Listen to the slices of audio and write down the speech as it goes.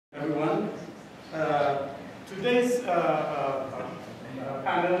everyone. Today's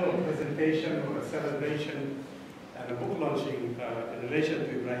panel or presentation or a celebration and a book launching in relation to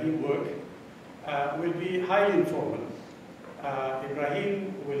Ibrahim's work will be highly informal.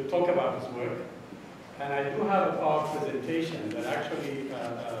 Ibrahim will talk about his work, and I do have a PowerPoint presentation that actually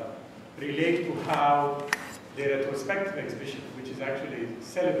relates to how the retrospective exhibition, which is actually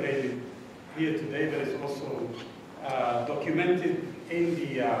celebrated here today, but is also documented in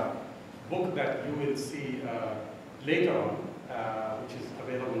the book that you will see later on, which is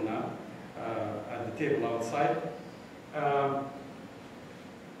available now at the table outside.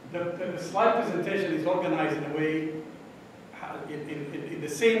 The slide presentation is organized in a way, in the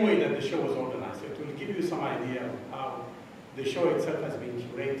same way that the show was organized. So it will give you some idea of how the show itself has been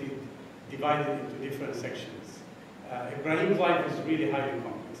curated, divided into different sections. Ibrahim's life is really highly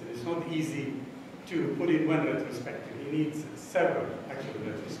complex, and it's not easy to put in one retrospective. He needs several actual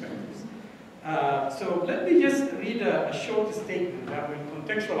retrospectives. So let me just read a short statement that will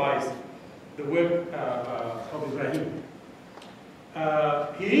contextualize the work of Ibrahim.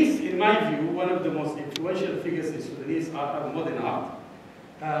 He is, in my view, one of the most influential figures in Sudanese modern art.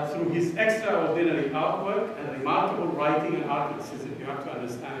 Through his extraordinary artwork and remarkable writing and art criticism, you have to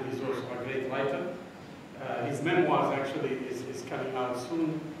understand he's also a great writer. His memoirs actually is coming out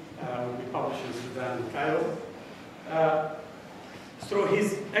soon. Will be published in Sudan and Cairo. Through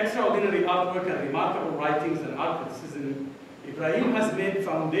his extraordinary artwork and remarkable writings and art criticism, Ibrahim has made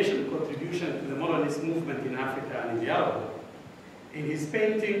foundational contribution to the modernist movement in Africa and in the Arab world. In his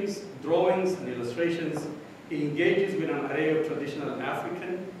paintings, drawings, and illustrations, he engages with an array of traditional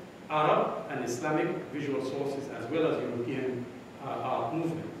African, Arab, and Islamic visual sources, as well as European art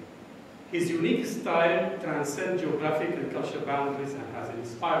movement. His unique style transcends geographic and cultural boundaries and has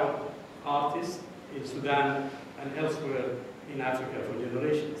inspired artists in Sudan and elsewhere in Africa for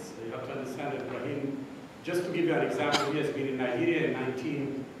generations. So you have to understand that Ibrahim, just to give you an example, he has been in Nigeria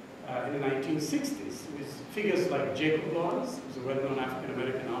in the 1960s with figures like Jacob Lawrence, who's a well-known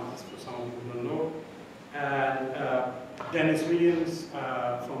African-American artist for some of you who don't know, and Dennis Williams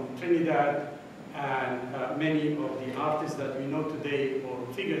from Trinidad, and many of the artists that we know today, or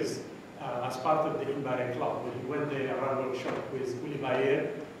figures as part of the Imbare Club, when he went there around workshop with Uli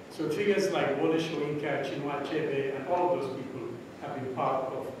Bayer. So figures like Wole Soyinka, Chinua Achebe, and all of those people have been part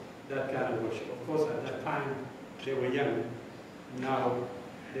of that kind of workshop. Of course, at that time, they were young. Now,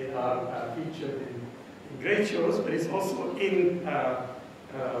 they are featured in great shows, but it's also in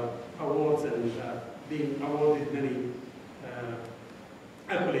awards and being awarded many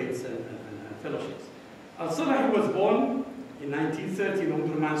accolades and fellowships. El-Salahi was born in 1930 in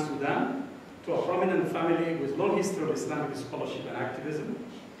Omdurman, Sudan, to a prominent family with long history of Islamic scholarship and activism.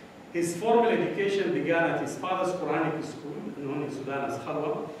 His formal education began at his father's Quranic school, known in Sudan as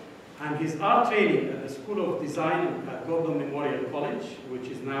Khalwa, and his art training at the School of Design at Gordon Memorial College, which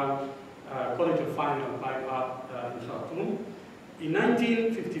is now College of Fine and Applied Art in Khartoum. In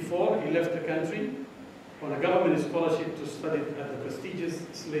 1954, he left the country on a government scholarship to study at the prestigious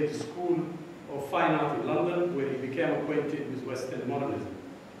Slade School of Fine Art in London, where he became acquainted with Western modernism.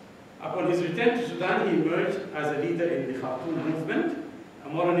 Upon his return to Sudan, he emerged as a leader in the Khartoum movement, a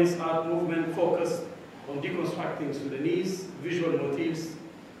modernist art movement focused on deconstructing Sudanese visual motifs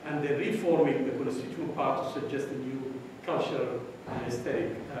and then reforming the constituent part to suggest a new cultural and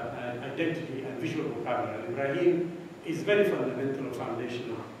aesthetic identity and visual vocabulary. Ibrahim is very fundamental and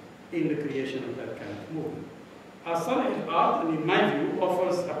foundational in the creation of that kind of movement. El-Salahi's art, and in my view,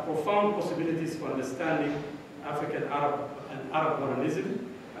 offers a profound possibilities for understanding African Arab and Arab modernism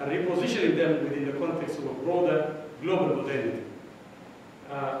and repositioning them within the context of a broader global modernity.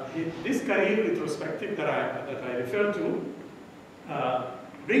 This career retrospective that I refer to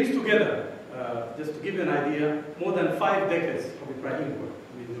brings together, just to give you an idea, more than 5 decades of Ibrahim work.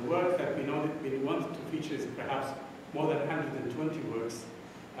 I mean, the work that we wanted to feature is perhaps more than 120 works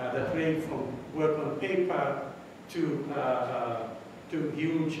that range from work on paper to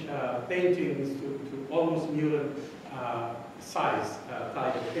huge paintings to almost mural size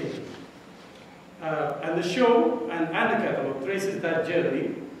type of painting. And the show and the catalog traces that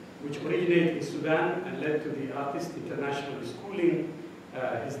journey, which originated in Sudan and led to the artist international schooling,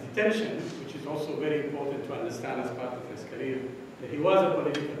 his detention, which is also very important to understand as part of his career. He was a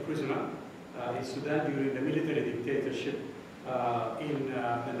political prisoner in Sudan during the military dictatorship in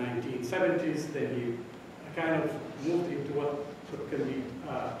the 1970s. Then he kind of moved into what can be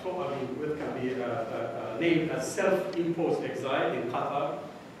named as self-imposed exile in Qatar,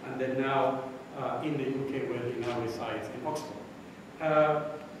 and then now in the UK, where he now resides in Oxford.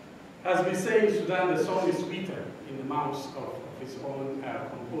 As we say in Sudan, the song is sweeter in the mouths of his own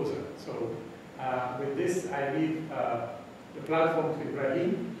composer. With this, I leave the platform to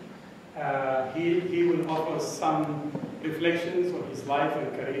Ibrahim. He will offer some reflections on his life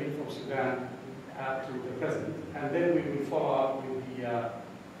and career from Sudan to the present. And then we will follow up with the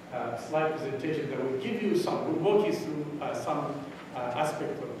slide presentation that will give you will walk you through some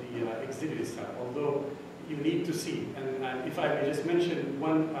aspect of the exhibit itself, although you need to see. And if I may just mention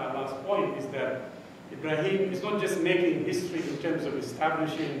one last point, is that Ibrahim is not just making history in terms of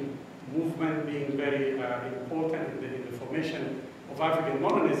establishing movement being very important in the formation of African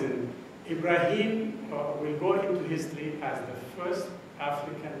modernism. Ibrahim will go into history as the first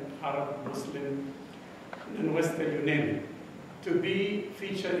African, Arab, Muslim, and Western, you name it, to be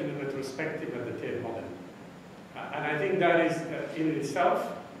featured in a retrospective at the Tate Modern. And I think that is in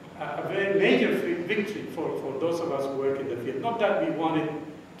itself a very major victory for those of us who work in the field. Not that we want it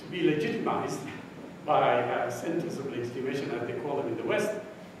to be legitimized by centers of legitimation, as they call them in the West,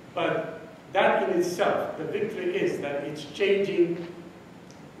 but that in itself, the victory is that it's changing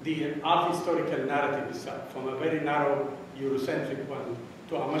the art historical narrative itself from a very narrow Eurocentric one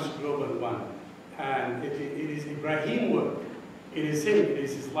to a much global one. And it is Ibrahim's work, it is him, it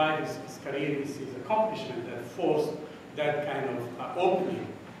is his life, his career, his accomplishment that forced that kind of opening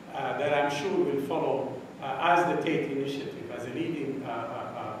that I'm sure will follow as the Tate Initiative, as a leading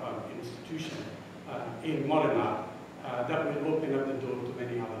institution in modern art that will open up the door to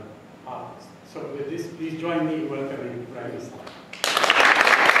many other artists. So with this, please join me in welcoming Ibrahim El-Salahi.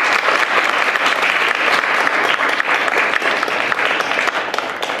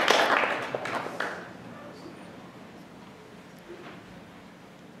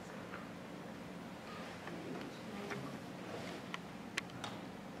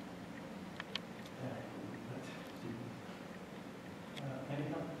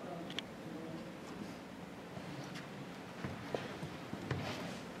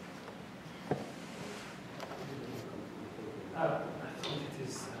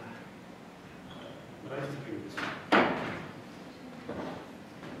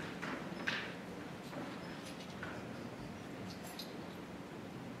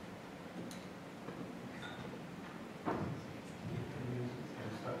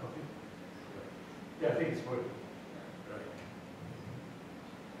 Yeah, I think it's working. Right.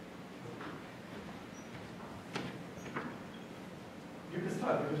 You can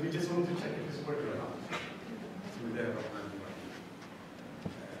start, because we just want to check if it's working or not.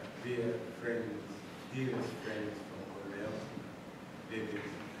 Dear friends, dearest friends from Cornell, ladies,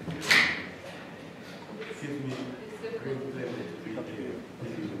 it gives me great pleasure to be here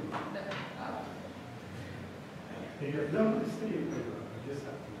with you. No, stay in the room. I just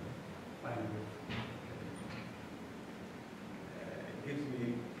have to find it. It gives me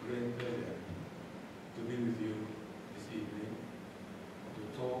great pleasure to be with you this evening to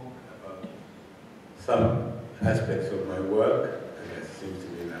talk about some aspects of my work, as it seems to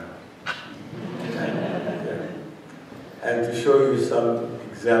me now, and to show you some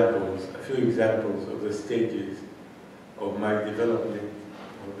examples, a few examples of the stages of my development,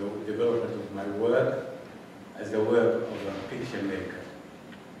 of the development of my work as the work of a picture maker.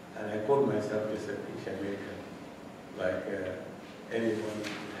 And I call myself just a picture maker, like anyone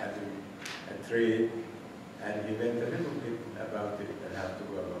having a trade, and he learned a little bit about it and how to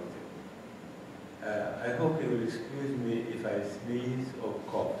go about it. I hope you will excuse me if I sneeze or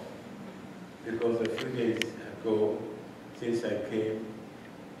cough, because a few days ago, since I came,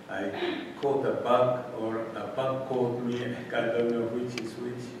 I caught a bug, or a bug caught me, I don't know which is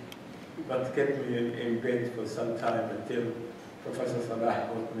which, but kept me in bed for some time until Professor Salah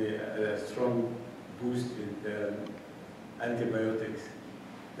got me a strong boost with antibiotics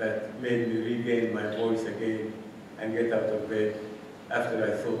that made me regain my voice again and get out of bed after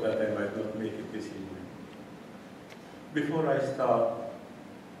I thought that I might not make it this evening. Before I start,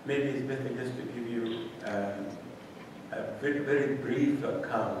 maybe it's better just to give you a very, very brief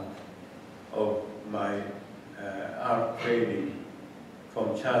account of my art training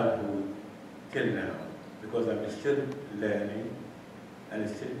from childhood till now, because I'm still learning and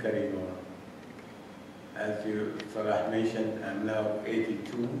still carrying on. As you, Salah mentioned, I'm now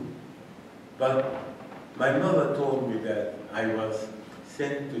 82, but my mother told me that I was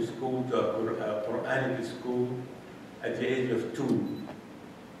sent to school, to a Quranic school, at the age of 2.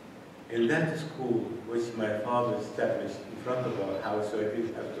 In that school, which my father established in front of our house, so I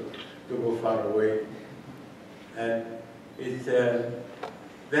didn't have to go far away. And it's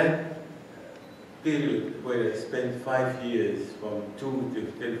that period where I spent 5 years, from 2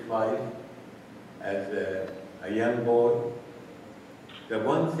 to still 5, as a young boy. The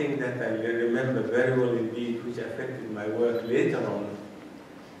one thing that I remember very well indeed, which affected my work later on,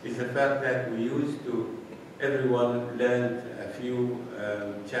 is the fact that we used to, everyone learned a few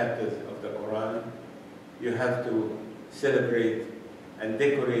chapters of the Quran. You have to celebrate and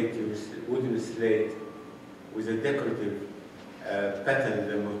decorate your wooden slate with a decorative patterns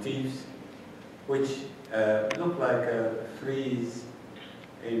and motifs, which look like a frieze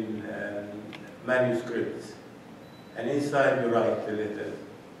in manuscripts. And inside you write the letters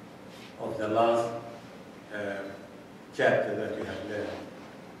of the last chapter that you have learned.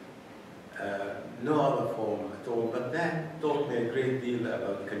 No other form at all, but that taught me a great deal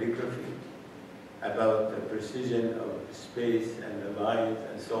about calligraphy, about the precision of space and the lines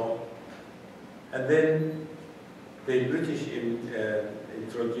and so on. And then the British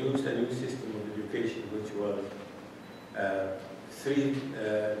introduced a new system of education, which was three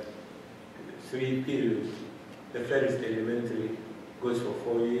periods. The first elementary goes for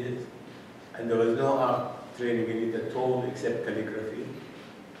 4 years, and there was no art training in it at all except calligraphy.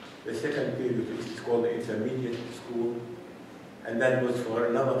 The second period, which is called intermediate school, and that was for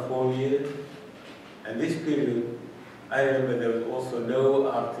another 4 years. And this period, I remember there was also no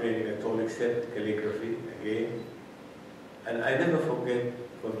art training at all except calligraphy again. And I never forget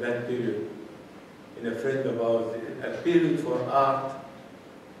from that period, in a friend of ours, a period for art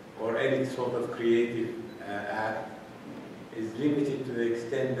or any sort of creative act is limited to the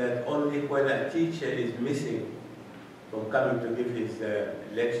extent that only when a teacher is missing from coming to give his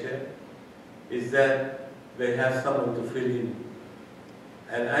lecture, is that they have someone to fill in.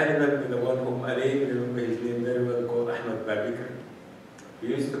 And I remember the one whom I remember his name very well, called Ahmed Babikr. He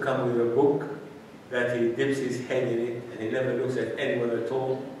used to come with a book that he dips his head in it, and he never looks at anyone at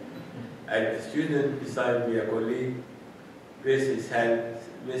all. And a student beside me, a colleague, raised his hand,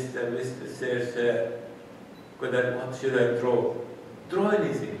 Mr. Sir, what should I draw? Draw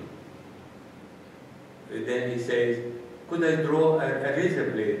anything. Then he says, could I draw a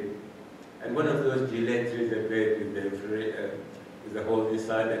razor blade? And one of those Gillette razor blades with the hole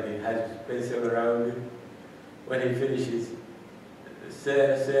inside, and he has his pencil around it. When he finishes,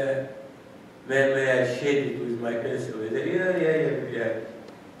 Sir, may I shade it with my pencil? He said, yeah.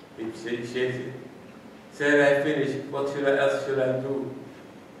 He shades it. Sir, I finished. What else should I do?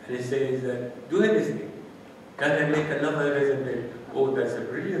 And he says, do anything. Can I make another razor blade? Oh, that's a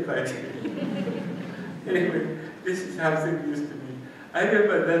brilliant idea. Anyway, this is how things used to be. I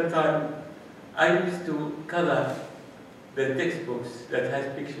remember at that time, I used to color the textbooks that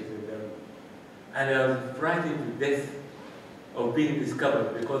has pictures in them. And I was frightened to death of being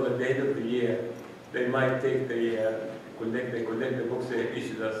discovered, because at the end of the year, they might take collect the books they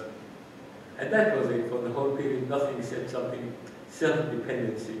issued us. And that was it for the whole period, nothing except something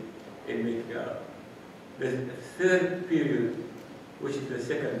self-dependency in making art. The third period, which is the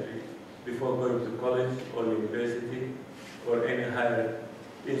secondary, before going to college or university or any higher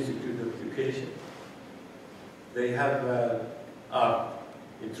institute of education, they have art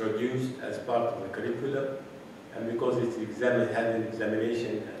introduced as part of the curriculum, and because it's had an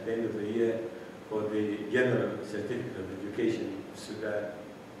examination at the end of the year for the General Certificate of Education of Sudan.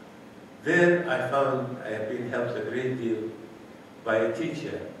 There I found I have been helped a great deal by a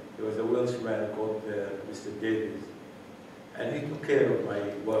teacher. He was a Welshman called Mr. Davies, and he took care of my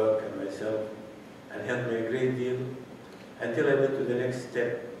work and myself and helped me a great deal until I went to the next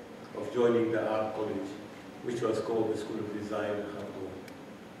step of joining the art college, which was called the School of Design in Khartoum.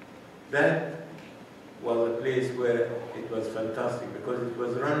 That was a place where it was fantastic because it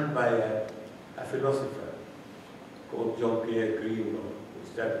was run by a philosopher called Jean-Pierre Green, who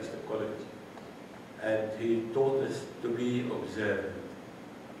established the college. And he taught us to be observant,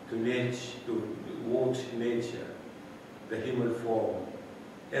 to watch nature, the human form.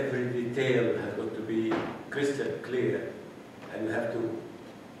 Every detail has got to be crystal clear, and you have to,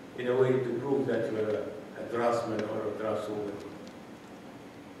 in a way, to prove that you're a draftsman or a draftswoman.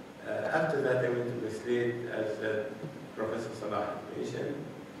 After that, I went to the Slate, as Professor Salah mentioned,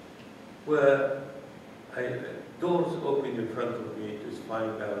 where doors opened in front of me to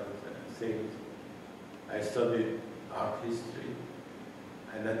find out things. I studied art history,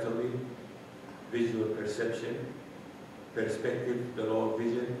 anatomy, visual perception, perspective, the law of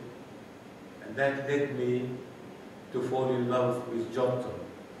vision, and that led me to fall in love with Giotto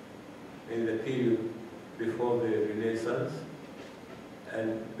in the period before the Renaissance,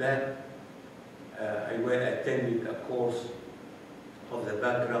 and that I attended a course of the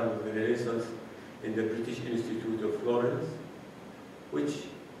background of the Renaissance in the British Institute of Florence, which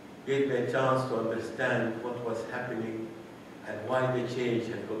gave me a chance to understand what was happening and why the change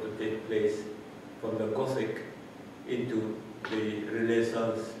had got to take place from the Gothic into the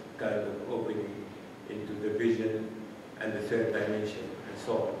Renaissance kind of opening into the vision and the third dimension and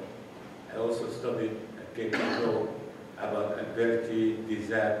so on. I also studied and came to know about Alberti,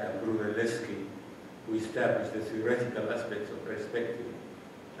 Dizak, and Brunelleschi, who established the theoretical aspects of perspective,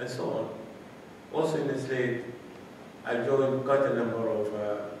 and so on. Also in the slate, I joined quite a number of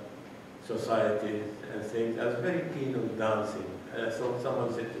societies and things. I was very keen on dancing, and I thought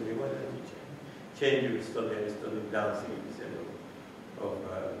someone said to me, why don't you change your study and study dancing instead of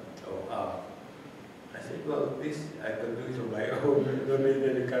art? I said, well, this I can do it on my own. I don't need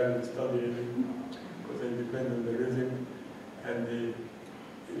any kind of study because I depend on the rhythm and the,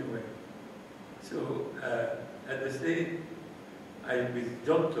 anyway. So at the state, with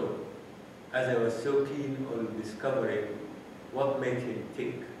Giotto, as I was so keen on discovering what made him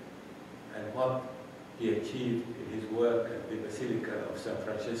tick and what he achieved in his work at the Basilica of San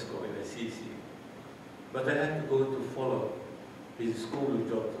Francesco in Assisi. But I had to go to follow his school of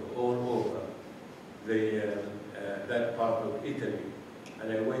Giotto all over that part of Italy.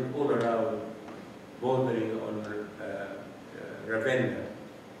 And I went all around, bordering on Ravenna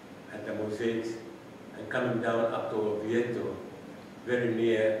and the mosaics, and coming down up to Orvieto, very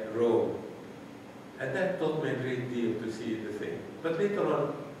near Rome. And that taught me a great deal to see the thing. But later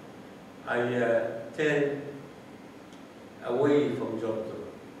on, I turned away from Giotto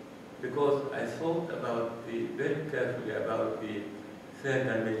because I thought very carefully about the third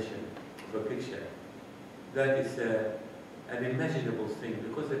dimension of a picture. That is an imaginable thing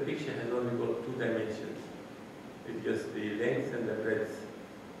because the picture has only got two dimensions. It's just the length and the breadth.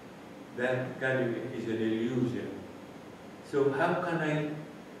 That kind of is an illusion. So how can I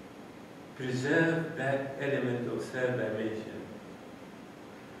preserve that element of third dimension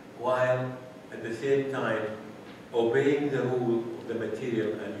while at the same time obeying the rule of the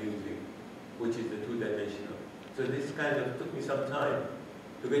material I'm using, which is the two-dimensional. So this kind of took me some time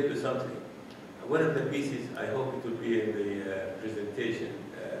to get to something. One of the pieces, I hope it will be in the presentation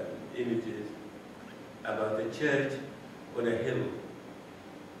images, about a church on a hill.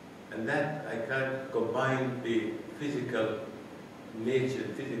 And that I can combine the physical nature,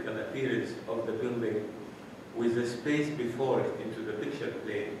 physical appearance of the building with the space before it into the picture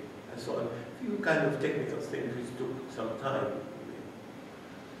plane and so on. A few kind of technical things which took some time.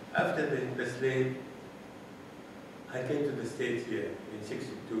 After the slate, I came to the States here in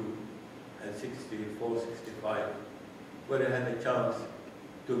 62 and 64, 65, where I had a chance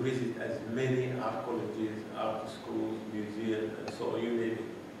to visit as many art colleges, art schools, museums, and so on, you name it.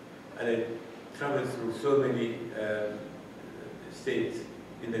 And I traveled through so many states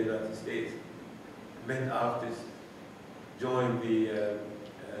in the United States, met artists, joined the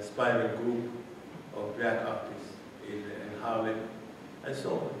spiral group of black artists in Harlem, and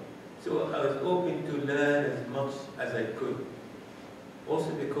so on. So I was hoping to learn as much as I could.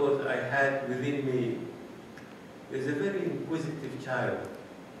 Also because I had within me, there's a very inquisitive child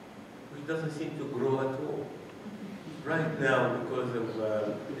which doesn't seem to grow at all. Right now, because of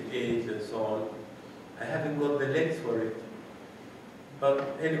the age and so on, I haven't got the legs for it.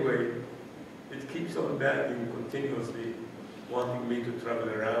 But anyway, it keeps on nagging continuously, wanting me to travel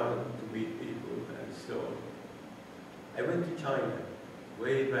around, to meet people, and so on. I went to China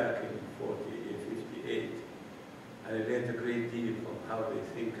way back in 58, and I learned a great deal from how they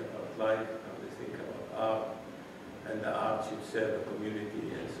think about life, how they think about art, and the art should serve the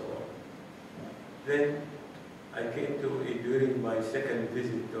community, and so on. Then I came to, during my second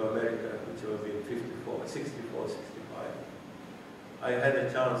visit to America, which was in 64, 65, I had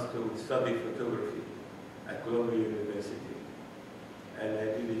a chance to study photography at Columbia University. And I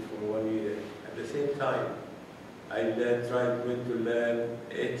did it for 1 year. At the same time, I went to learn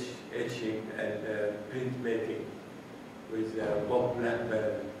etching and printmaking with Bob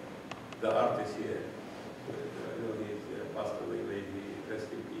Blackburn, the artist here. I know he's passed away, maybe,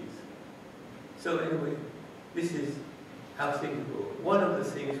 rest in peace. So anyway, this is how things go. One of the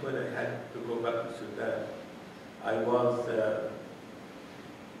things when I had to go back to Sudan, I was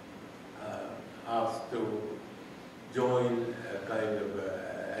asked to join a kind of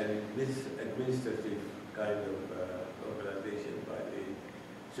an administrative kind of organization by the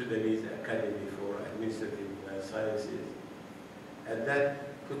Sudanese Academy for Administrative Sciences. And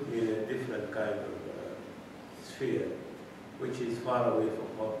that put me in a different kind of sphere, which is far away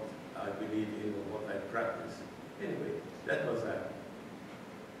from what I believe in or what I practice. Anyway, that was that.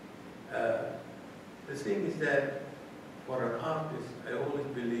 The thing is that for an artist, I always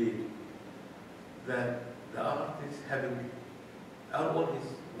believe that the artist, having all his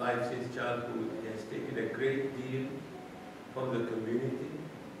life since childhood, he has taken a great deal from the community,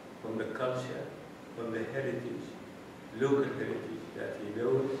 from the culture, from the heritage, local heritage that he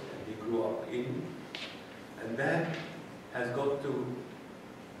knows and he grew up in. And that has got to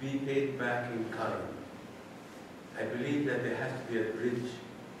be paid back in kind. I believe that there has to be a bridge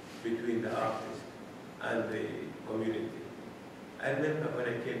between the artist and the community. I remember when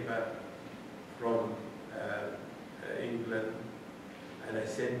I came back from England and I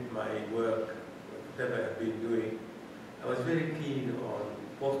sent my work, whatever I've been doing, I was very keen on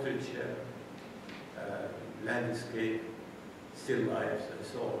portraiture, landscape, still lifes, and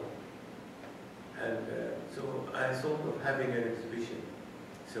so on. And so I thought of having an exhibition.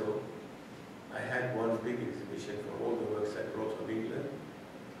 So I had one big exhibition for all the works I brought from England.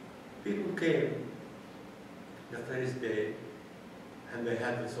 People came the first day and they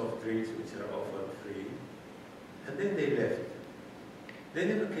had the soft drinks which are offered free, and then they left. They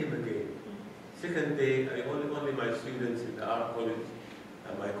never came again. Second day, only my students in the art college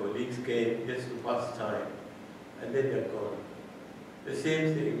and my colleagues came just to pass time, and then they're gone. The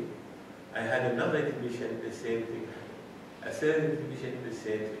same thing. I had another exhibition, the same thing happened. A third exhibition, the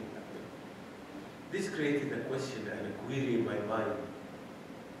same thing happened. This created a question and a query in my mind.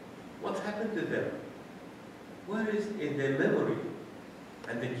 What happened to them? Where is in their memory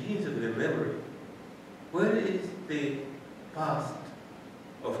and the genes of their memory? Where is the past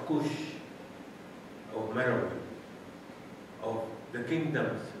of Kush, of Marawi, of the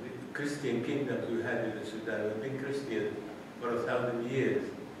kingdoms, the Christian kingdoms we had in the Sudan? We've been Christian for 1,000 years,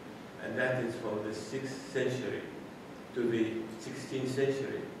 and that is from the 6th century to the 16th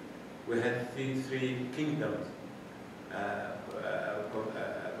century. We had three kingdoms,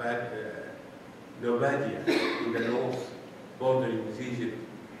 Nobadia in the north, bordering with Egypt,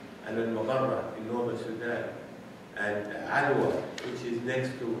 and then Magarra in northern Sudan, and Alwa, which is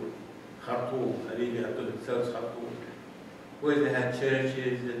next to Khartoum, and even up to the South Khartoum, where they had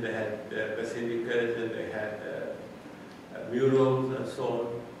churches, and they had basilicas, and they had murals, and so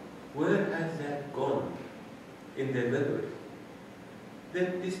on. Where has that gone in their memory?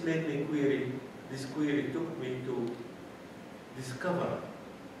 Then this made me query, this query took me to discover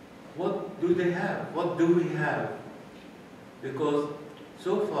what do they have, what do we have? Because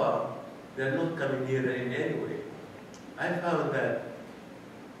so far, they're not coming nearer in any way. I found that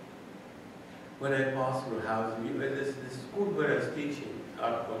when I passed through houses, the school where I was teaching,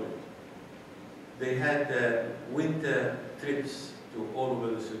 art college, they had winter trips to all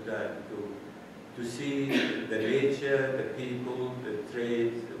over the Sudan to see the nature, the people, the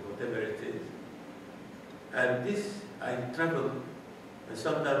trades, whatever it is. And this, I traveled, and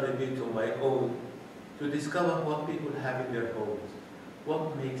sometimes I did on my own, to discover what people have in their homes,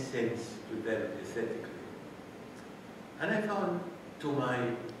 what makes sense to them aesthetically. And I found, to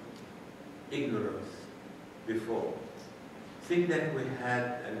my ignorance before, things that we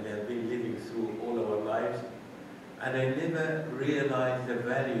had and we have been living through all our lives, and I never realized the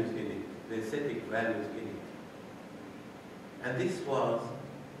values in it, the aesthetic values in it. And this was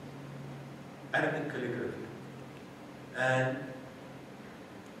Arabic calligraphy and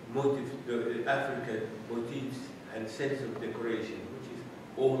motifs, the African motifs and sense of decoration, which is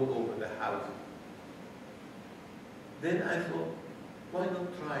all over the house. Then I thought, why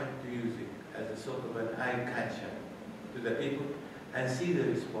not try to use it as a sort of an eye-catcher to the people and see the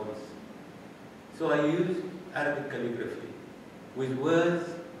response? So I used Arabic calligraphy with words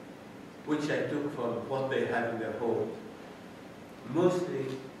which I took from what they have in their homes, mostly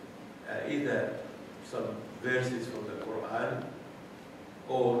either some verses from the Quran,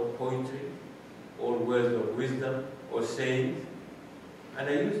 or poetry, or words of wisdom, or sayings. And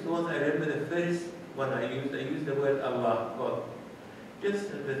I used ones, I remember the first one I used the word Allah, God,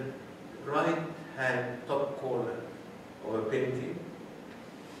 just at the right hand top corner of a painting,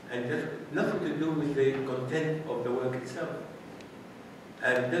 and just nothing to do with the content of the work itself.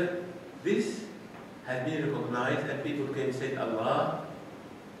 And this has been recognized, and people came and said Allah.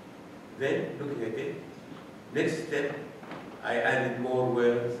 Then, looking at it, next step, I added more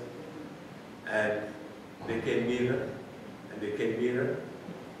words, and they came nearer, and they came nearer.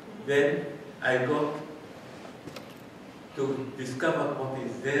 Then I got to discover what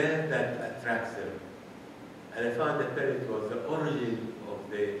is there that attracts them. And I found that it was the origin of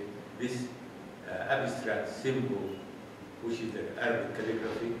this abstract symbol, which is the Arabic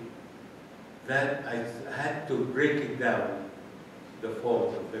calligraphy, that I had to break it down, the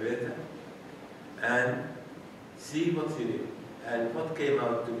forms of the letter, and see what's in it. And what came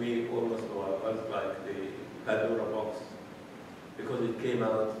out to me almost was like the Pandora box, because it came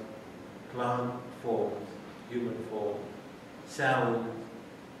out plant forms, human form, sound,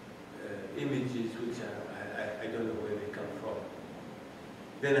 images which I don't know where they come from.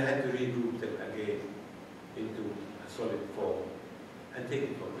 Then I had to regroup them again into a solid form and take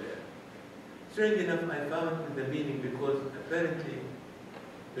it from there. Strange enough, I found the meaning, because apparently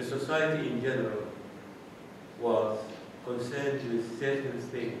the society in general was concerned with certain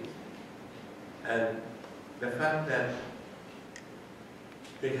things, and the fact that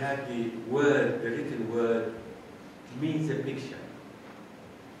they had the word, the written word, means a picture.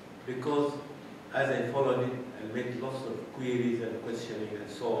 Because as I followed it and made lots of queries and questioning and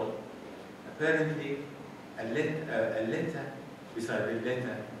so on, apparently a letter beside a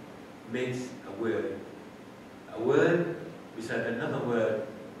letter makes a word. A word beside another word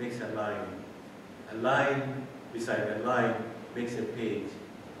makes a line. A line beside a line makes a page.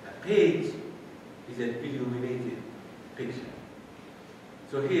 A page is an illuminated picture.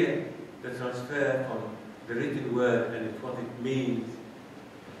 So here, the transfer from the written word and what it means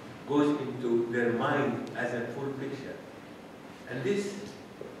goes into their mind as a full picture. And this,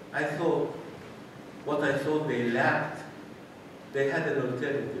 I thought, what I thought they lacked, they had an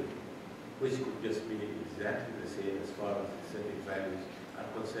alternative, which could just be exactly the same as far as aesthetic values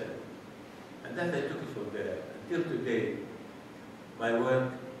are concerned. And that I took it from there. Until today, my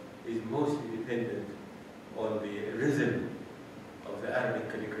work is mostly dependent on the rhythm of the Arabic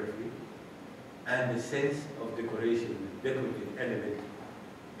calligraphy and the sense of decoration, decorative element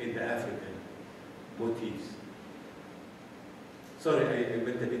in the African motifs. Sorry, I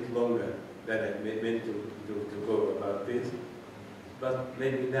went a bit longer than I meant to go about this, but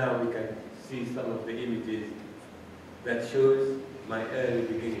maybe now we can see some of the images that shows my early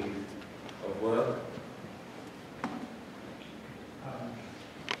beginnings of work.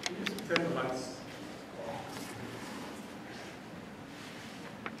 Just turn the lights.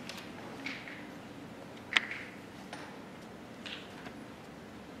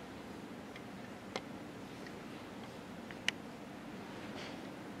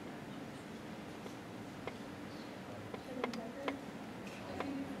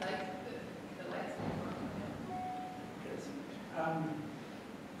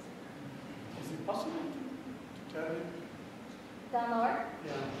 Is it possible to turn it? Down lower?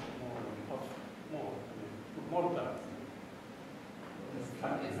 Yeah, more down.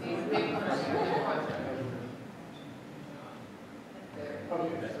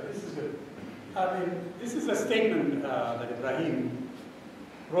 Okay, so this is good. I mean, this is a statement that Ibrahim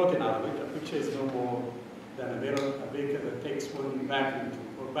wrote in Arabic. A picture is no more than a vehicle that takes one back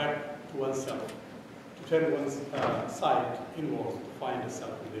to oneself, to turn one's side inwards to find a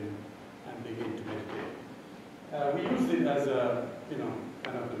self within and begin to meditate. We use it as a,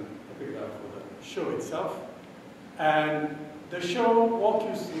 kind of an epigraph for the show itself. And the show walks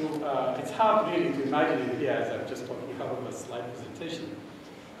you through, it's hard really to imagine it here as I'm just talking about a slide presentation.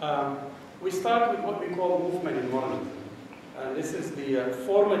 We start with what we call movement in modernism. And this is the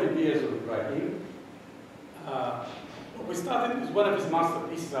formative years of Ibrahim. We started with one of his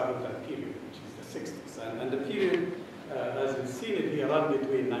masterpieces out of that period, which is the 60s. And the period, as we've seen it here, run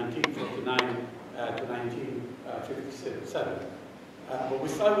between 1949 to 1957. But we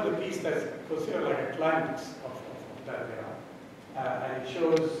start with a piece that's considered like a climax of that era. And it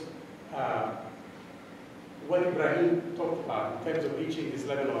shows what Ibrahim talked about in terms of reaching this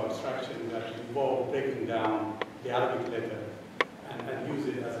level of abstraction that involved breaking down the Arabic letter and use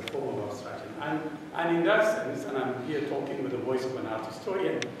it as a form of abstraction. And in that sense, and I'm here talking with the voice of an art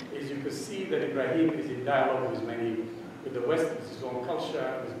historian, is you can see that Ibrahim is in dialogue with the West, with his own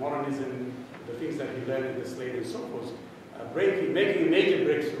culture, with modernism, the things that he learned in the slave and so forth, making a major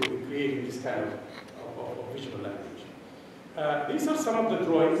breakthrough in creating this kind of visual language. These are some of the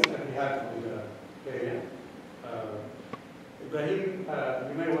drawings that we had from the area. Ibrahim,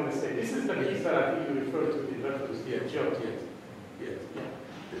 you may want to say, this is the piece that I think you referred to in reference to the joke. Yes.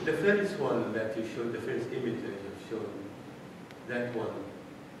 The first one that you showed, the first image that you've shown, that one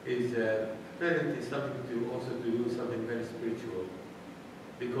is apparently something to also to do something very spiritual,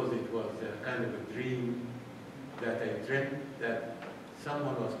 because it was kind of a dream that I dreamt that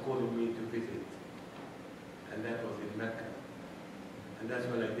someone was calling me to visit, and that was in Mecca. And that's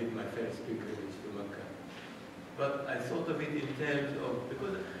when I did my first pilgrimage to Mecca. But I thought of it in terms of,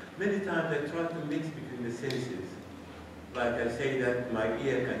 because many times I try to mix between the senses. Like I say that my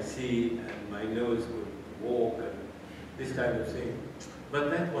ear can see and my nose could walk and this kind of thing. But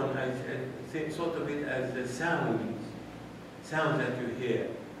that one, I think sort of it as the sounds that you hear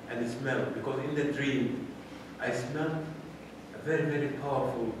and smell. Because in the dream, I smelled a very, very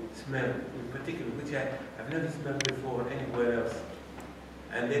powerful smell in particular, which I've never smelled before anywhere else.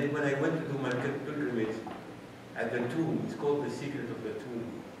 And then when I went to do my pilgrimage at the tomb, it's called the secret of the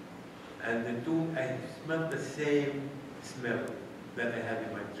tomb. And the tomb, I smelled the same smell that I had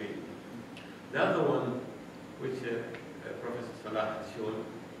in my dream. The other one, which Professor Salah has shown,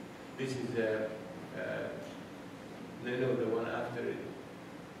 this is the one after it.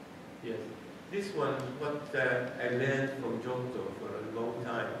 This one, what I learned from Giotto for a long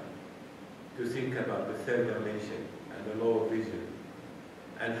time, to think about the third dimension and the law of vision,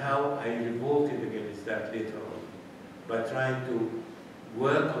 and how I revolted against that later on by trying to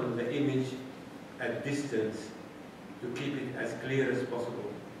work on the image at distance to keep it as clear as possible,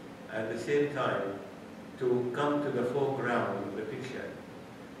 at the same time to come to the foreground of the picture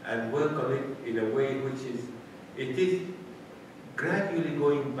and work on it in a way which is, it is gradually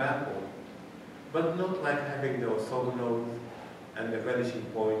going backward, but not like having the orthogonals and the vanishing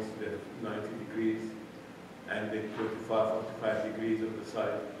points, the 90 degrees and the 45 degrees on the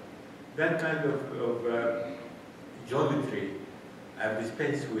side. That kind of geometry I've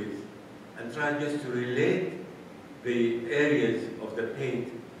dispensed with, and try just to relate the areas of the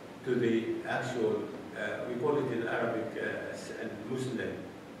paint to the actual, we call it in Arabic, muslim,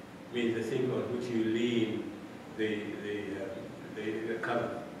 means the thing on which you lean the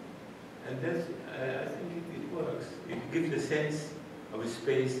color. And that's, I think it works. It gives a sense of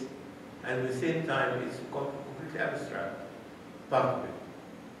space, and at the same time it's completely abstract, part of it,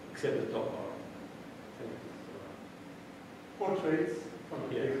 except the top part. Portraits from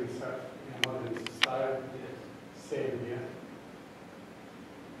the Pagan modern style, same here.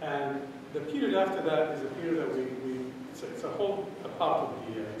 And the period after that is a period that it's a whole part of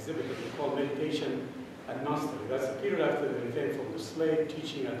the exhibit that we call meditation and mastery. That's the period after they returned from the slave,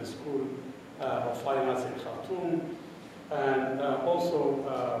 teaching at the School of Fine Arts in Khartoum, and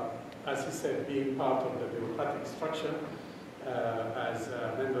also, as he said, being part of the bureaucratic structure as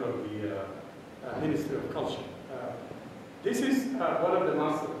a member of the Ministry of Culture. This is one of the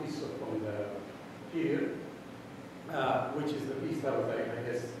masterpieces from the period, which is the piece that was,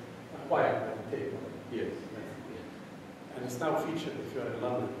 I guess, acquired at the table. Yes. And it's now featured if you're in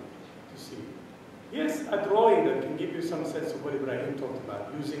London to see. Yes, a drawing that can give you some sense of what Ibrahim talked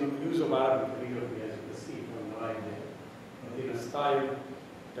about, use of Arabic calligraphy, as you can see from the right there, but in a style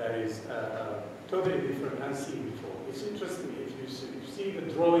that is totally different and seen before. It's interesting if you see the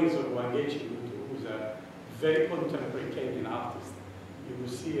drawings of Wangechi, who's a very contemporary Kenyan artist, you will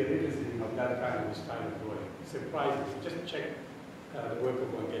see a revisiting of that kind of style of drawing. It's surprising. Just check the work of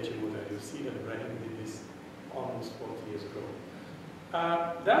Wangechi, you'll see that Ibrahim did this almost 40 years ago.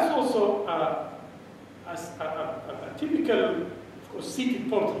 That's also a typical, of course, seated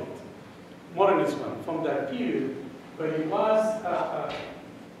portrait, modernist one from that period, but it was,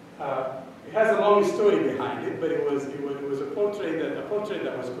 it has a long story behind it, but it was a portrait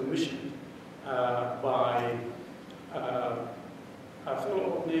that was commissioned by a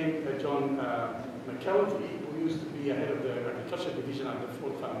fellow named John McKelvey, who used to be head of the agriculture division at the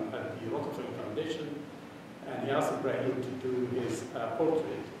Rockefeller Foundation, and he asked Ibrahim to do his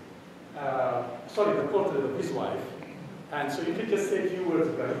portrait. The portrait of his wife. And so you could just say a few words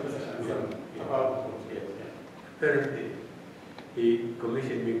about the portrait. Apparently, he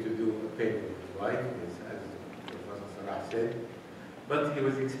commissioned me to do a painting of his wife, as Professor Salah said, but he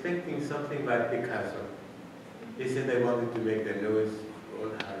was expecting something like Picasso. He said they wanted to make the nose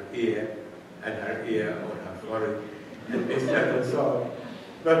on her ear, and her ear on her forehead, and this, that, and so on.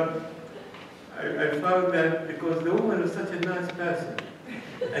 But I found that because the woman was such a nice person,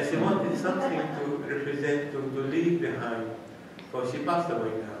 and she wanted something to represent, to leave behind, for she passed away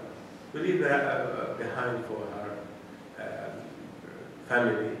now, to leave behind for her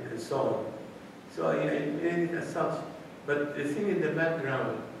family and so on. So I made it as such. But the thing in the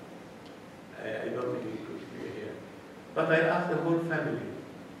background, I don't think it could be here. But I asked the whole family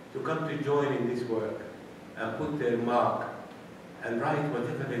to come to join in this work and put their mark and write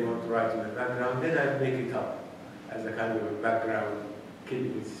whatever they want to write in the background. Then I make it up as a kind of a background,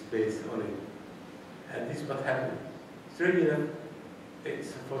 keeping its space on it. And this is what happened. Strangely enough,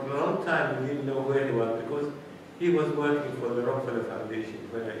 for a long time we didn't know where he was, because he was working for the Rockefeller Foundation,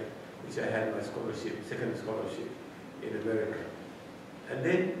 which I had my scholarship, second scholarship in America. And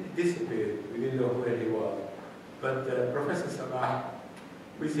then it disappeared. We didn't know where he was. But Professor Salah,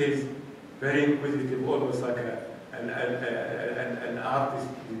 which is very inquisitive, almost like an artist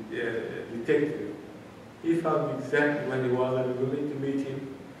detective, he found exactly where he was, and we went to meet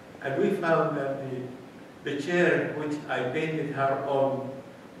him. And we found that the chair which I painted her on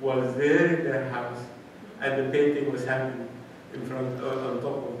was there in their house, and the painting was hanging in front, on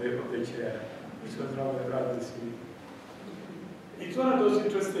top of the chair, which was rather sweet. It's one of those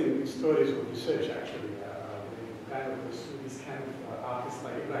interesting stories of research, actually, when you kind of pursue these kind of artists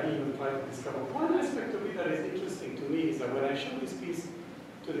like Ibrahim and try to discover. One aspect of it that is interesting to me is that when I showed this piece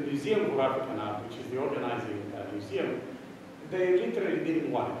to the Museum of African Art, which is the organizing museum, they literally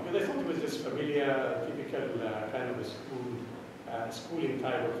didn't want it, because they thought it was just familiar, typical kind of a school schooling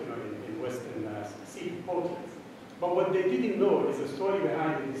type of, in Western city portraits. But what they didn't know is the story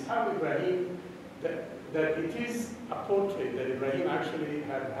behind it is how Ibrahim, that it is a portrait that Ibrahim actually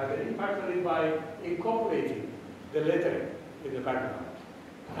had an impact on it by incorporating the lettering in the background.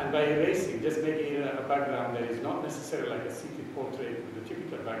 And by erasing, just making it a background that is not necessarily like a seated portrait with the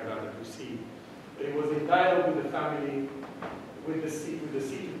typical background that you see. But it was in dialogue with the family, with the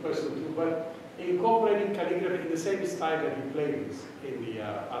seated person too, but incorporating calligraphy in the same style that he played with in the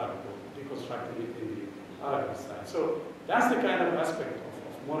Arabic book, reconstructing it in the Arabic style. So that's the kind of aspect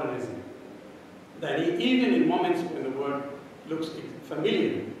of modernism. That even in moments when the work looks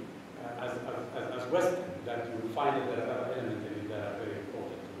familiar as Western, that you will find that there are elements in it that are very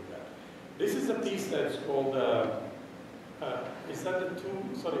important to look at. This is a piece that's called, is that the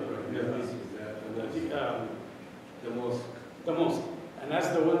tomb? Sorry, Ibrahim. No, this is the mosque. The mosque. And that's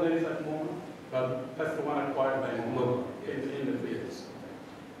the one that is at Moma? That's the one acquired by Moma in the fields.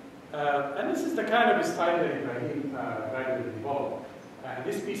 And this is the kind of style that Ibrahim gradually developed. And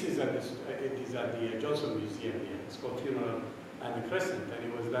this piece is at the Johnson Museum here. It's called Funeral and the Crescent, and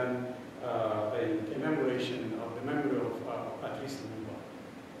it was done in commemoration of the memory of Patrice Lumumba,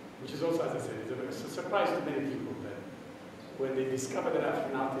 which is also, as I said, it's a surprise to many people that when they discovered an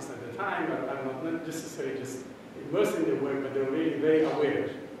African artist at the time, are not necessarily just immersed in the work, but they were really very aware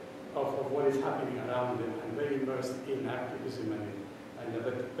of what is happening around them and very immersed in activism,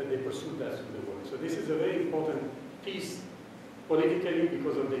 but they pursued that through the work. So this is a very important piece politically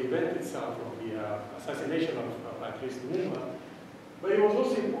because of the event itself of the assassination of Patrice Lumumba, but it was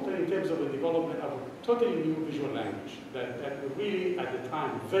also important in terms of the development of a totally new visual language that were really, at the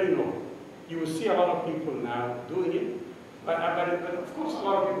time, very novel. You will see a lot of people now doing it, but of course a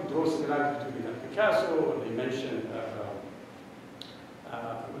lot of people draw similarities between Picasso, or they mentioned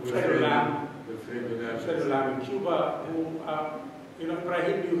Fred Lam in Cuba, who,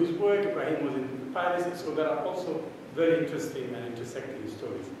 Ibrahim knew his work, Ibrahim was in Paris, so there are also very interesting and intersecting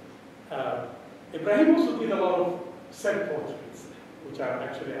stories. Ibrahim also did a lot of self-portraits, which are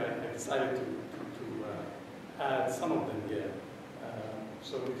actually, I decided to add some of them here.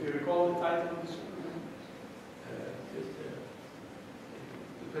 So if you recall the title of this one?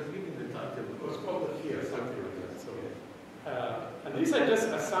 It was given the title. It was called The Fear, something like that. So, and these are just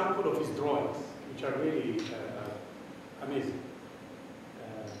a sample of his drawings, which are really amazing.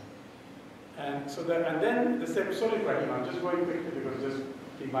 And then the same, sorry Ibrahim, I'm just going quickly because just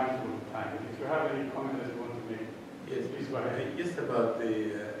be mindful of time. If you have any comments that you want to make, yes, please go ahead. Just about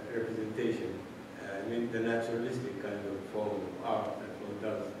the representation, the naturalistic kind of form of art that one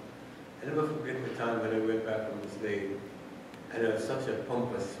does. I never forget the time when I went back from the slave, and I was such a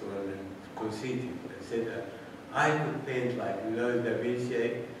pompous one and conceited. I said that I could paint like Leonardo da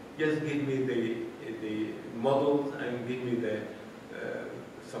Vinci, just give me the models and give me the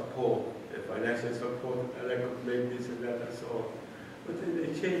support, the financial support, and I could make this and that and so on. But then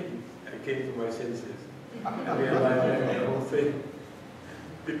they changed. I came to my senses. I realized the whole thing,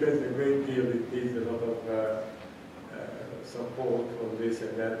 because a great deal it needs a lot of support from this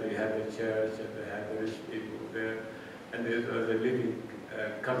and that. They had the church and they had the rich people there, and there was a living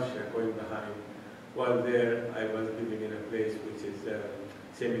culture going behind. While there, I was living in a place which is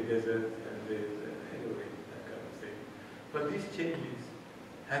semi-desert, and there's anyway, that kind of thing. But these changes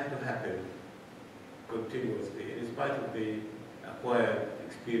had to happen continuously, in spite of the acquired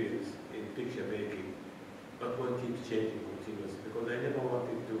experience in picture making. But one keeps changing continuously, because I never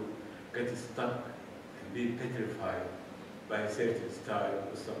wanted to get stuck and be petrified by a certain style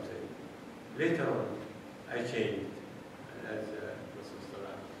or something. Later on, I changed, as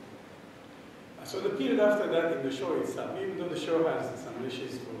so the period after that in the show itself, even though the show has some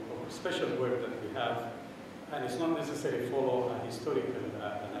wishes for special work that we have, and it's not necessarily follow a historical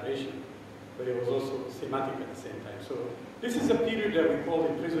narration, but it was also thematic at the same time. So this is a period that we call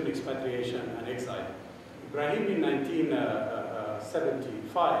prison expatriation and exile. Ibrahim in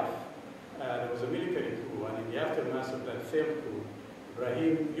 1975, there was a military coup, and in the aftermath of that failed coup,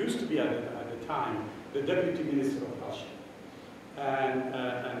 Ibrahim used to be at the time the deputy minister of culture. And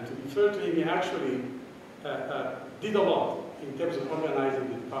to refer to him, he actually did a lot in terms of organizing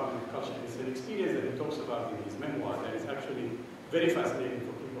the Department of Culture. It's an experience that he talks about in his memoir that is actually very fascinating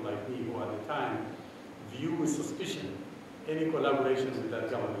for people like me who at the time view with suspicion any collaborations with that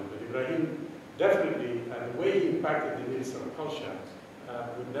government. But Ibrahim definitely, the way he impacted the Minister of Culture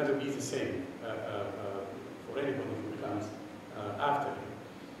would never be the same for anybody who comes after him.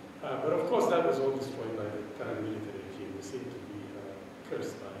 But of course that was all destroyed by the current military regime. We seem to be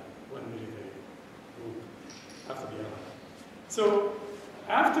cursed by one military group after the other. So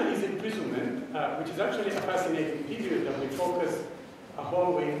After his imprisonment, which is actually a fascinating period that we focus a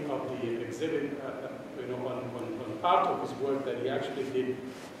whole wing of the exhibit on part of his work that he actually did,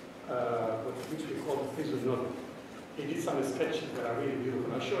 which we call the prison note. He did some sketches that are really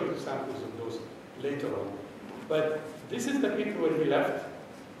beautiful. I'll show you samples of those later on. But this is the period when he left,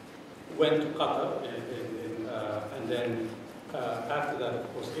 went to Qatar, and then after that,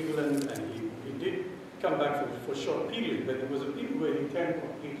 of course, England, and he did come back for a short period, but there was a period where he turned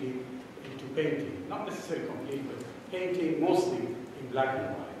completely into painting. Not necessarily completely, but painting mostly in black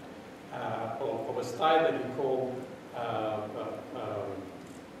and white, of a style that he called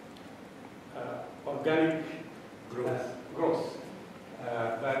organic gross.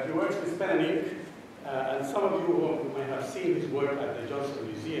 But he works with pen and ink, and some of you who may have seen his work at the Johnson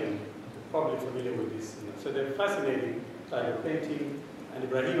Museum are probably familiar with this. So they're fascinating type of painting, and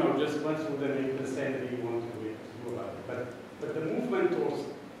Ibrahim, I'll just run through them and you can say anything you want to do about it. But the movement towards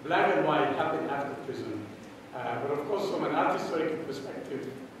black and white happened after prison. But of course, from an art historical perspective,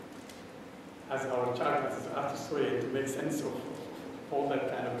 as our child as an art historian, to make sense of all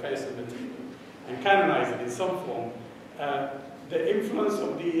that kind of chaos and material and canonize it in some form, the influence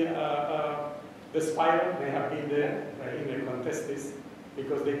of the spiral may have been there. Ibrahim may contest this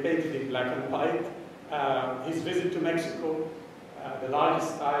because they painted in black and white. His visit to Mexico, the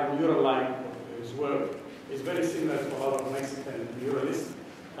largest style mural line of his work, is very similar to a lot of Mexican muralists,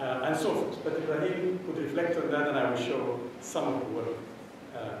 and so forth. But Ibrahim could reflect on that, and I will show some of the work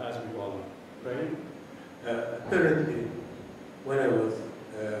as we go on. Ibrahim? Apparently, when I was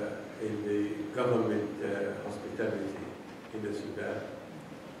in the government hospitality in the Sudan,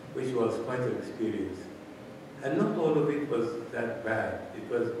 which was quite an experience, and not all of it was that bad. It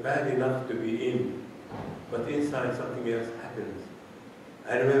was bad enough to be in, but inside something else happens.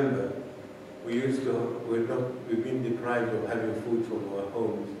 I remember we've been deprived of having food from our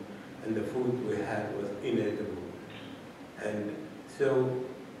homes, and the food we had was inedible. And so,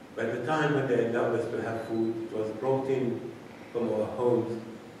 by the time when they allowed us to have food, it was brought in from our homes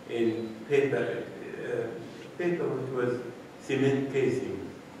in paper which was cement casing,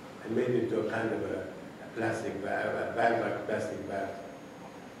 and made into a kind of a plastic bag, a bag like a plastic bag.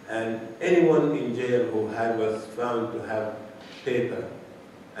 And anyone in jail who was found to have paper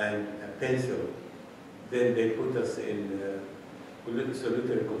and a pencil, then they put us in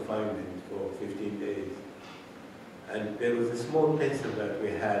solitary confinement for 15 days. And there was a small pencil that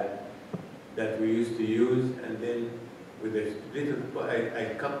we had that we used to use, and then with a little,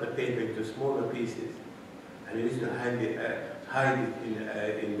 I cut the paper into smaller pieces, and I used to hide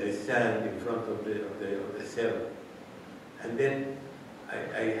it in the sand in front of the cell. And then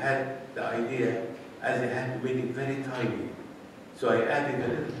I had the idea, as I had to make it very tiny. So I added a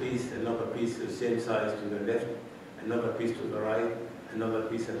little piece, another piece the same size to the left, another piece to the right, another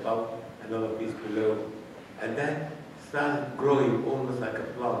piece above, another piece below. And that started growing almost like a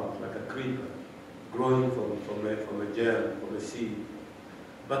plant, like a creeper, growing from a germ, from a seed.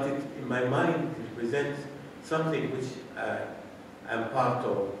 But in my mind, it presents something which I'm part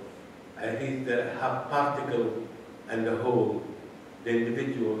of. I think the particle and the whole, the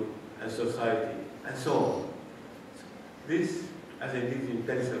individual and society, and so on. This, as I did in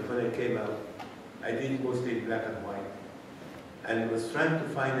pencil when I came out, I did mostly in black and white, and was trying to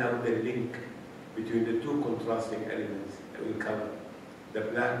find out the link between the two contrasting elements in color, the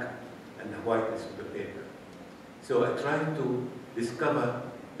black and the whiteness of the paper. So I tried to discover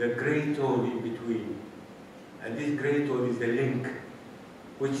the gray tone in between, and this gray tone is the link,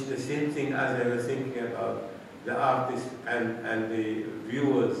 which the same thing as I was thinking about the artist and the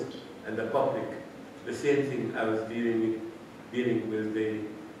viewers and the public, the same thing I was dealing with the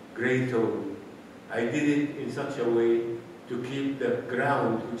gray tone. I did it in such a way to keep the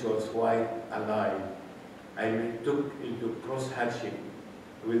ground, which was white, alive. I took into cross-hatching.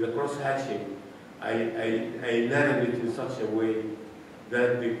 With the cross-hatching, I narrowed it in such a way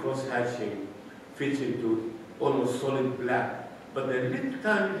that the cross-hatching fits into almost solid black. But the little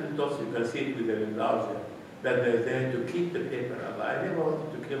tiny little dots, you can see it with an enlarger, that they're there to keep the paper alive. I never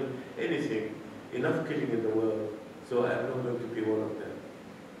wanted to kill anything. Enough killing in the world, so I'm not going to be one of them.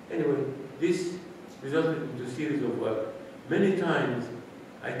 Anyway, this resulted into a series of work. Many times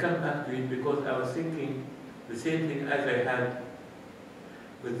I come back to it because I was thinking the same thing as I had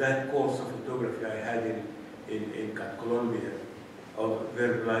with that course of photography I had in Colombia, of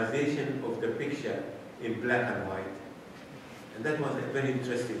verbalization of the picture in black and white. And that was a very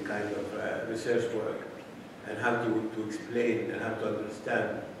interesting kind of research work, and how to explain and how to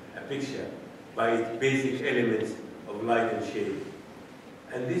understand a picture by its basic elements of light and shade.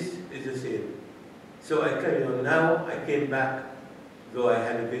 And this is the same. So I carry on. Now I came back though I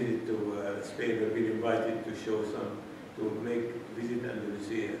had a visit to Spain, I've been invited to show to visit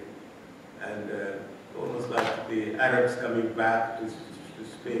Andalusia. And almost like the Arabs coming back to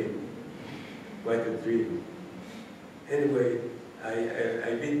Spain, quite a dream. Anyway,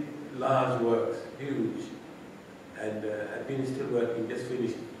 I did large works, huge, and I've been still working, just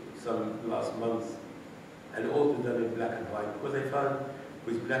finished some last month, and all done in black and white, because I found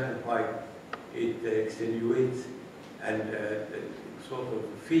with black and white, it extenuates and sort of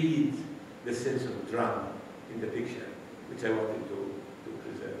feeds the sense of drama in the picture, which I wanted to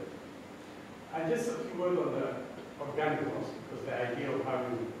preserve. And just a few words on the organic ones, because the idea of how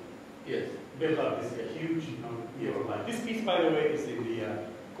you build up this huge year of life. This piece, by the way, is in the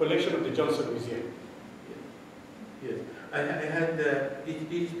collection of the Johnson Museum. Yes, I had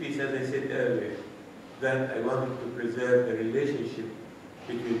each piece, as I said earlier, that I wanted to preserve the relationship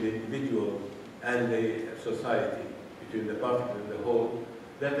between the individual and the society, between the particle and the whole,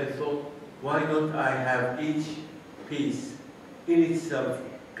 that I thought, why don't I have each piece in itself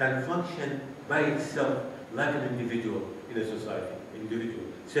can function by itself like an individual in a society, individual,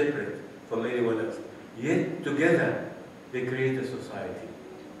 separate from anyone else. Yet together they create a society,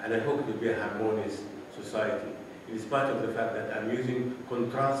 and I hope it will be a harmonious society, in spite of the fact that I'm using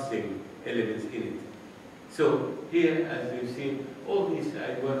contrasting elements in it. So here, as you've seen, all these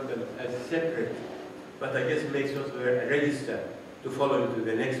I work them as separate, but I just make sort of a register to follow into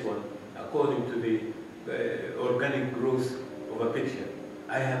the next one according to the organic growth of a picture.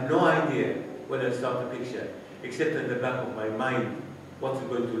 I have no idea when I start a picture, except at the back of my mind, what it's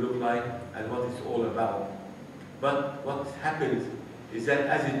going to look like and what it's all about. But what happens is that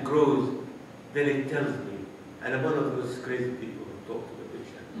as it grows, then it tells me. And I'm one of those crazy people who talk to the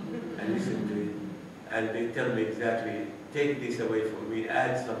picture and listen to it. And they tell me exactly, take this away from me,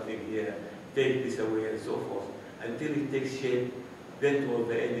 add something here, take this away, and so forth. Until it takes shape, then toward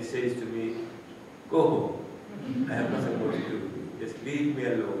the end it says to me, go home. I have nothing more to do. Just leave me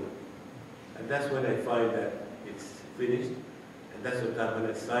alone. And that's when I find that it's finished. And that's the time when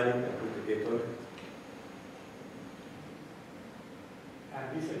I sign it and put the date on it.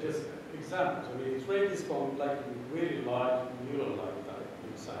 And these are just examples. I mean, it's ranges from like really large mural-like type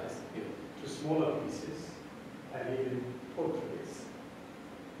in size to smaller pieces and even portraits.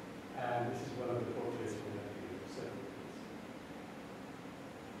 And this is one of the portraits from that period. So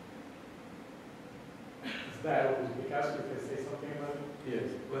is that with Picasso? You can say something about it? Yes.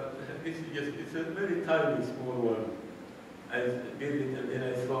 Well, it's a very tiny, small one. I did it, and then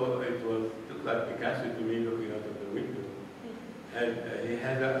I saw it looked like Picasso to me looking out of the window. And he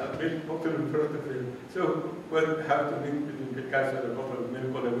had a big bottle in front of him. So, well, how to link between Picasso and a bottle of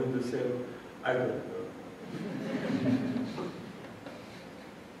milk on a windowsill, I don't know.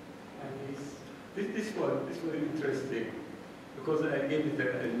 And this one is interesting, because I gave it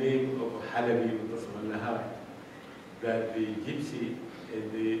a name of Halabi Mutasam al-Nahar, that the gypsy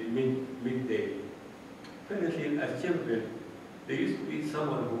in the midday, apparently as children, there used to be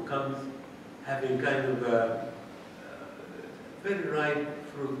someone who comes having kind of very ripe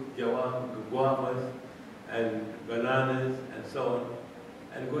fruit, guavas and bananas and so on,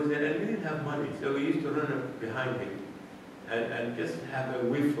 and goes there, and we didn't have money, so we used to run up behind him and just have a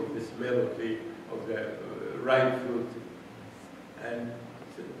whiff of the smell of the ripe fruit. And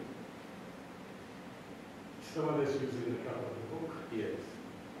so, some of this used in the cover of the book. yes.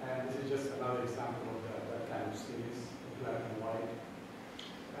 And this is just another example of that kind of series, black and white.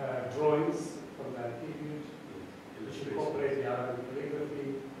 Drawings from that period, which incorporate the Arabic calligraphy.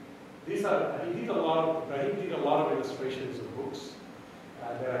 These are, Ibrahim did a lot of illustrations of books.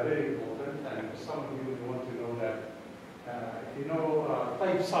 They are very important, and some of you want to know that. You know,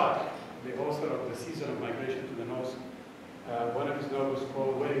 Taib Saad, the author of The Season of Migration to the North, one of his novels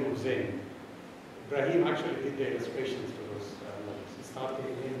called Wedding of Zayn. Ibrahim actually did the illustrations for those novels. He started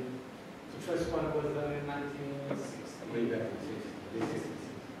in, the first one was done in 1960. Way back in the 60s.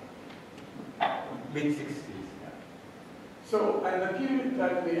 Mid-60s. So, and the period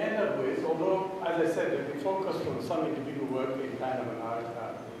that we end up with, although, as I said, that we focused on some individual work in kind of an art,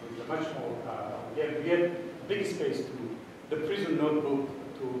 with a much more, we had big space to the prison notebook,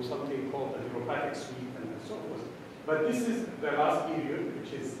 to something called the neuropathic suite, and so forth. But this is the last period,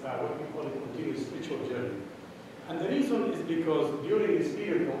 which is what we call a continuous spiritual journey. And the reason is because during this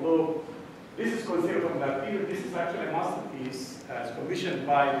period, although this is considered from that period, this is actually a masterpiece as commissioned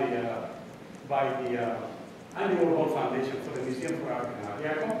by the Andy Warhol Foundation for the Museum for Africana. He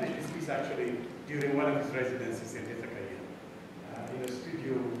accomplished this piece actually during one of his residences in Ithaca, in a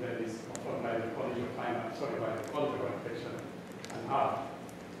studio that is offered by the College of Fine Arts, by the College of Architecture and Art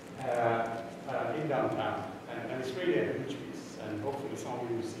in downtown. And it's really a huge piece. and hopefully some of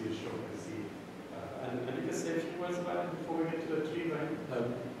you will see a show and see. And you can say a few words about it before we get to the tree, right?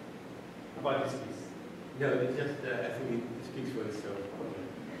 About this piece. No, it's just, I think it speaks for itself.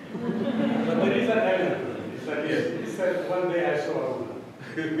 But there is an element. It's like, yes. He said, one day I saw a woman.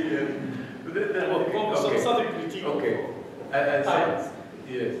 Something critique. Okay. I said,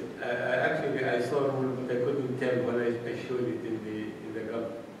 yes. Actually, I saw a woman, but I couldn't tell when I showed it in the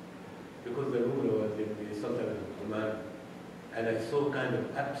Gulf. Because the ruler was in the Sultanate of Oman. And I saw kind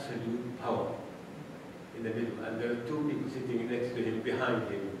of absolute power in the middle. And there were two people sitting next to him, behind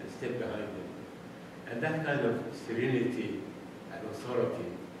him, a step behind him. And that kind of serenity and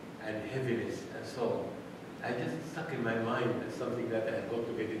authority and heaviness and so on, I just stuck in my mind as something that I had got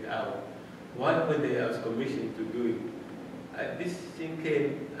to get it out. One day I was commissioned to do it, this thing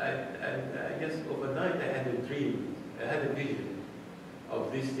came, and I guess overnight I had a dream, I had a vision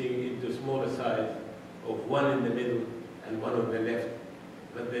of this thing into smaller size, of one in the middle and one on the left.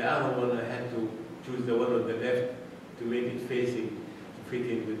 But the other one I had to choose the one on the left to make it facing, to fit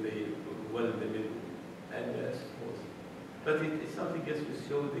in with the one in the middle. And but it's something just to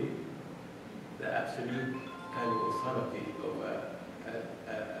show the absolute kind of authority of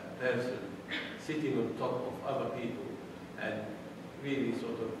a person sitting on top of other people and really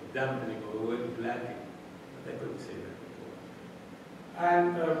sort of dampening or blacking. But I couldn't say that before.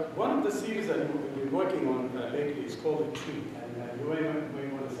 And one of the series that we've been working on lately is called The Tree. And you may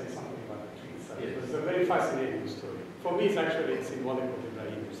want to say something about the tree itself. Yes. It's a very fascinating story. For me, it's actually symbolic of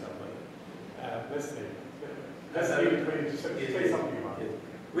Ibrahim himself. But let's say to say something about it.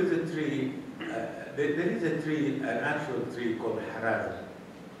 With the tree, there is a tree, an actual tree called haraz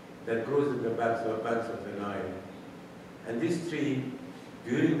that grows in the banks of the Nile. And this tree,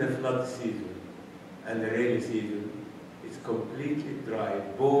 during the flood season and the rainy season, is completely dry,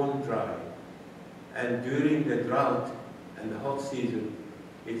 bone dry. And during the drought and the hot season,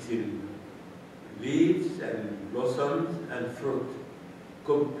 it's in leaves and blossoms and fruit,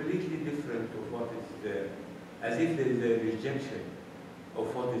 completely different to what is there. As if there is a rejection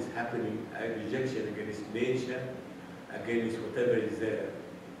of what is happening, a rejection against nature, against whatever is there.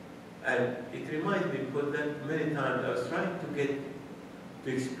 And it reminds me, because that many times I was trying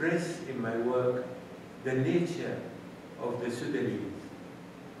to express in my work the nature of the Sudanese,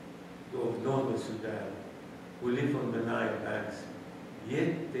 of northern Sudan, who live on the Nile banks,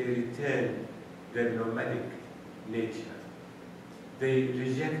 yet they return their nomadic nature. They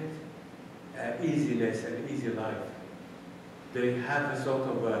reject easiness and easy life. They have a sort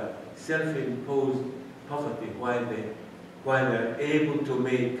of a self-imposed poverty while they're able to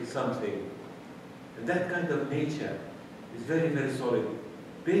make something. And that kind of nature is very, very solid,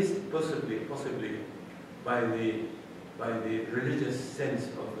 based possibly by the religious sense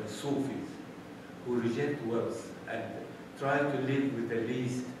of the Sufis, who reject wealth and try to live with the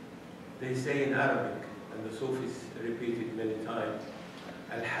least. They say in Arabic, and the Sufis repeat it many times,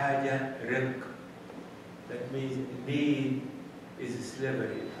 Al-Haja Rizq. That means need is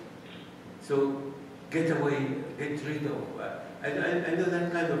slavery. So get away, get rid of. I know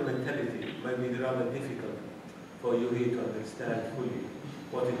that kind of mentality might be rather difficult for you here to understand fully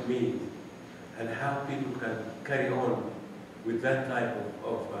what it means and how people can carry on with that type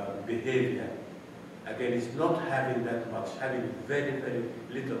of behavior. Again, it's not having that much, having very, very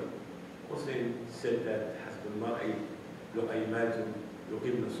little. Hussein said that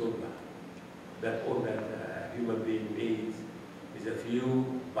that all that human being needs is a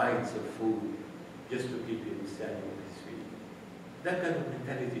few bites of food just to keep him standing on his feet. That kind of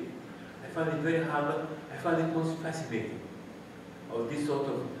mentality, I find it very hard, I find it most fascinating, of this sort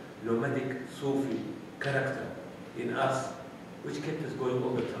of nomadic Sufi character in us, which kept us going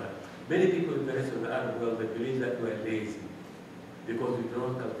all the time. Many people in the rest of the Arab world, they believe that we are lazy because we do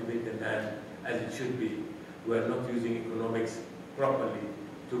not cultivate the land as it should be. We are not using economics properly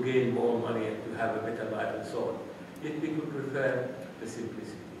to gain more money and to have a better life and so on. Yet people prefer the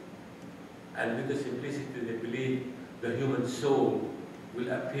simplicity. And with the simplicity, they believe the human soul will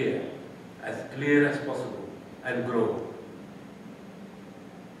appear as clear as possible and grow.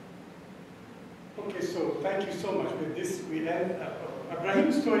 Okay, so thank you so much. With this, we end.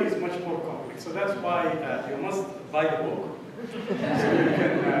 Ibrahim's story is much more complex, so that's why you must buy the book so you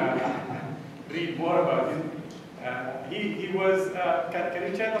can read more about him. He was.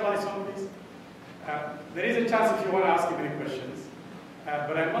 Can you check the lights on, please? There is a chance if you want to ask him any questions,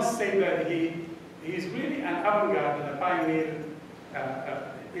 but I must say that he is really an avant-garde and a pioneer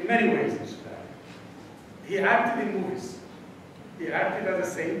in many ways in Sudan. He acted in movies. He acted as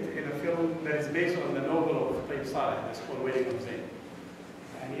a saint in a film that is based on the novel of Ibrahim El-Salahi. It's called Wedding of Zayn.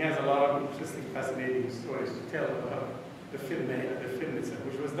 And he has a lot of interesting, fascinating stories to tell about the film itself,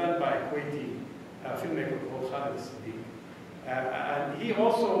 which was done by a Kuwaiti filmmaker called Khalid Siddiq. And he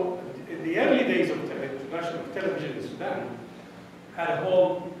also, in the early days of the introduction of television in Sudan, had a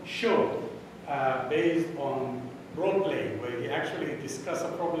whole show based on role playing, where he actually discussed a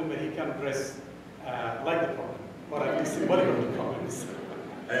problem that he can address like the problem, or at least symbolic of the problem.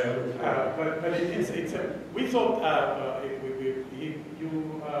 But we thought, you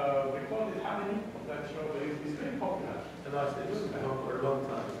recorded how many of that show? It's very popular. For a long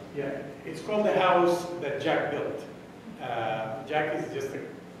time. Yeah, it's called The House That Jack Built. Jack is just a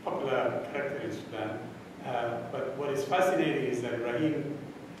popular character in Sudan. But what is fascinating is that Ibrahim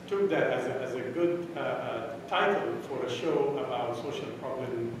took that as a good title for a show about social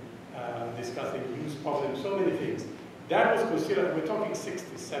problem, discussing youth problems, so many things. That was considered, we're talking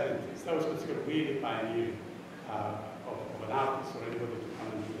 60s, 70s, that was considered really pioneering of an artist or anybody to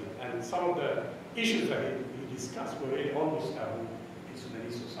come and do that. And some of the issues that he discussed were really almost taboo in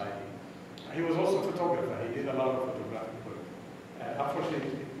Sudanese society. He was also a photographer. He did a lot of photographic work.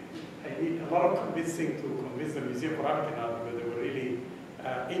 Unfortunately, I need a lot of convincing to convince the Museum for African Art, because they were really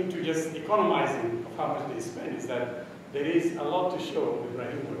into just economizing of how much they spend, is that there is a lot to show with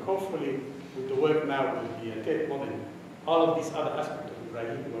Ibrahim work. Hopefully, with the work now with the Tate Modern, all of these other aspects of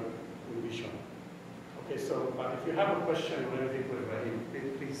Ibrahim work will be shown. Okay, so but if you have a question or anything for Ibrahim,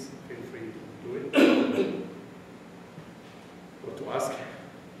 please feel free to do it or to ask.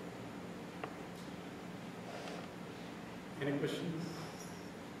 Any questions?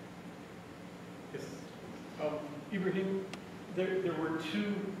 Yes. Ibrahim, there were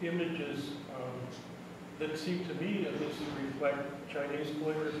two images that seemed to me at least to reflect Chinese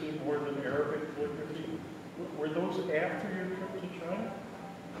calligraphy more than Arabic calligraphy. Were those after your trip to China?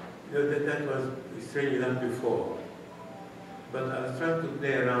 No, that was strange enough before. But I was trying to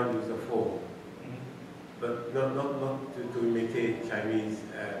play around with the form, but not to imitate Chinese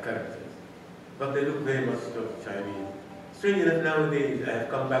characters. But they look very much like Chinese. Strange enough, nowadays I have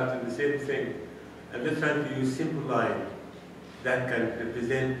come back to the same thing. I'm just trying to use simple lines that can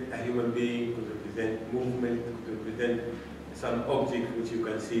represent a human being, could represent movement, could represent some object which you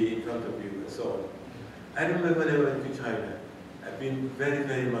can see in front of you, and so on. I remember when I went to China, I've been very,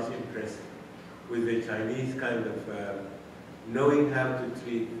 very much impressed with the Chinese kind of knowing how to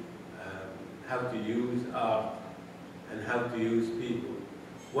treat, how to use art, and how to use people.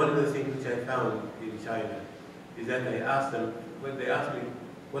 One of the things which I found in China is that I asked them, when they asked me,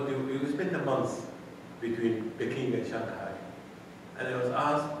 we spent a month between Peking and Shanghai, and I was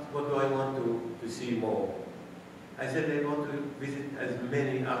asked, what do I want to see more? I said I want to visit as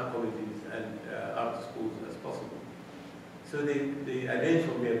many art colleges and art schools as possible. So they arranged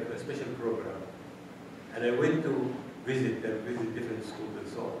for me a special program, and I went to visit them, visit different schools and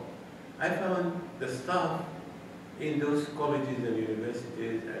so on. I found the staff in those colleges and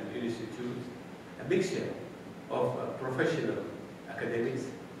universities and institutes a mixture of professional academics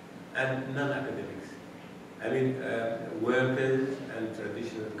and non-academics. I mean, workers and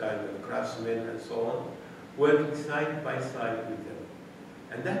traditional kind of craftsmen and so on, working side by side with them.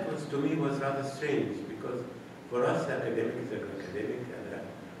 And that was, to me, was rather strange, because for us, academic is an academic,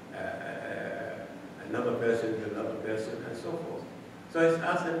 and another person is another person, and so forth. So I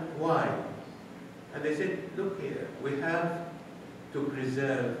asked them, why? And they said, look here, we have to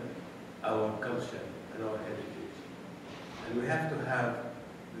preserve our culture and our heritage. And we have to have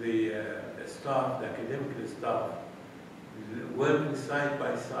the staff, the academic staff, working side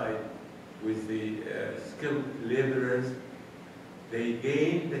by side with the skilled laborers. They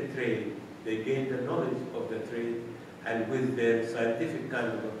gain the trade, they gain the knowledge of the trade, and with their scientific kind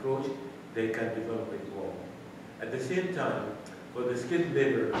of approach, they can develop it more. At the same time, for the skilled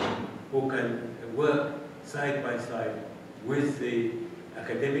laborer who can work side by side with the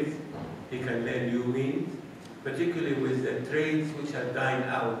academics, he can learn new means, particularly with the trades which are dying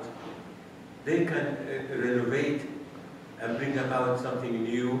out. They can renovate and bring about something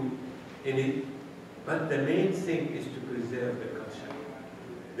new in it. But the main thing is to preserve the culture.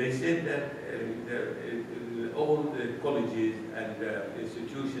 They said that all the colleges and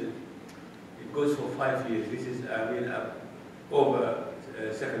institutions, it goes for 5 years. This is, I mean, over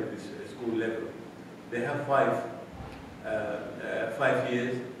secondary school level. They have 5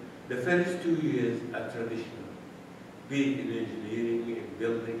 years. The first 2 years are traditional, be it in engineering, in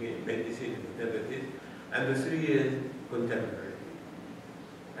building, in medicine, whatever it is, and the 3 years contemporary.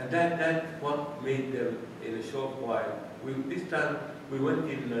 And that's what made them, in a short while. This time, we went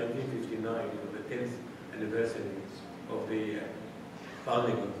in 1959 for the 10th anniversary of the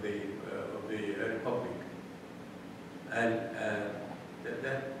founding of the Republic. And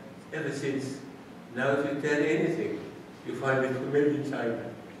that ever since, now if you tell anything you find it made in China.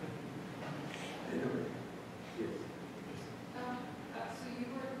 Anyway, yes. So you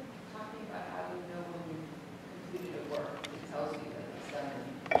were talking about how you know when you completed a work. It tells you that it's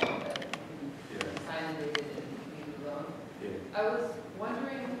done, that you signed it and leave it alone. Yeah. I was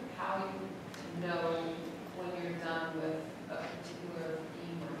wondering how you know when you're done with a particular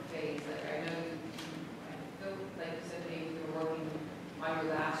theme or phase. Like I know I feel like you said maybe you were working on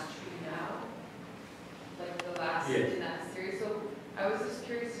your last tree now, like the last Yes. in that series. So I was just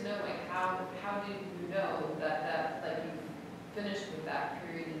curious to know, like, how did you know that like you finished with that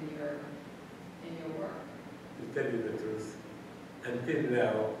period in your work? To tell you the truth, until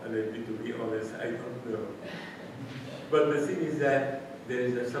now, and to be honest, I don't know. But the thing is that there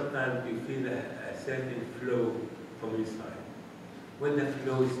is sometimes you feel a certain flow from inside. When the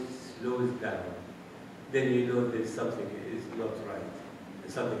flow slows down, then you know there's something is not right.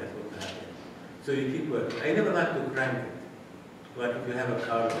 Something has got to happen. So you keep working. I never like to crank it. Like if you have a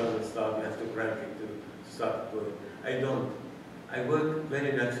car that doesn't start, you have to crank it to start going. I don't. I work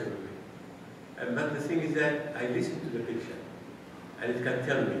very naturally. But the thing is that I listen to the picture, and it can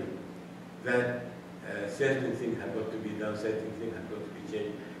tell me that certain things have got to be done, certain things have got to be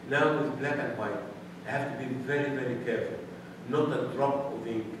changed. Now with black and white, I have to be very, very careful. Not a drop of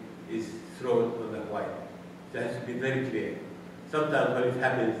ink is thrown on the white. It has to be very clear. Sometimes when it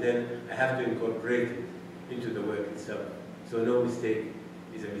happens, then I have to incorporate it into the work itself. So no mistake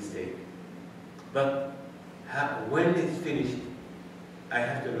is a mistake. But when it's finished, I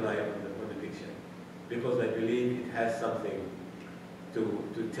have to rely on the picture, because I believe it has something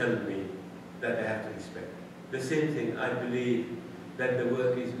to tell me that I have to respect. The same thing, I believe that the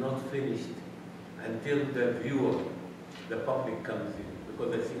work is not finished until the viewer, the public comes in,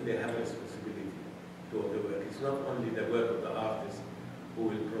 because I think they have a responsibility to all the work. It's not only the work of the artist who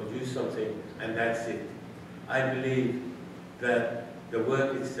will produce something and that's it. I believe that the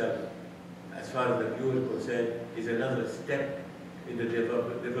work itself, as far as the viewer is concerned, is another step in the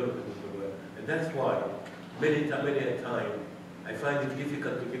development of the work. And that's why many a time I find it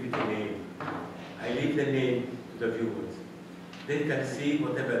difficult to give it a name. I leave the name to the viewers. They can see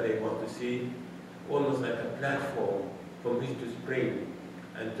whatever they want to see, almost like a platform from which to spring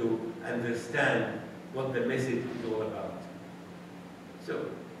and to understand what the message is all about. So,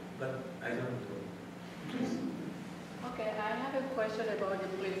 but I don't know. Okay, I have a question about the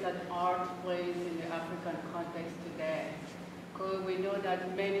place that art plays in the African context today. Because we know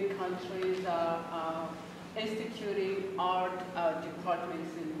that many countries are instituting art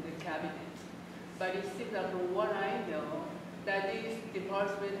departments in the cabinet. But it seems that from what I know, that these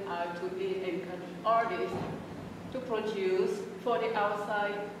departments are to encourage artists to produce for the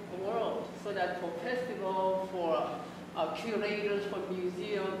outside world, so that for festivals, for curators, for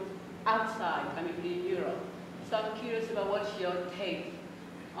museums outside, I mean in Europe. So I'm curious about what's your take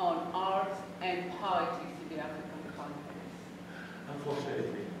on art and politics in the African context.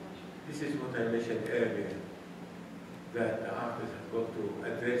 Unfortunately, this is what I mentioned earlier, that the artists have got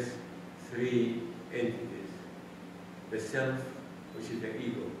to address three entities. The self, which is the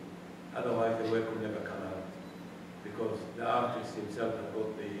ego. Otherwise the work will never come out. Because the artist himself has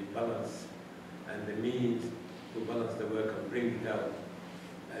got the balance and the means to balance the work and bring it out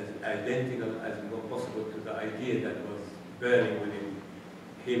as identical as possible to the idea that was burning within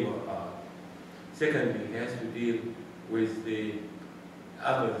him or her. Secondly, he has to deal with the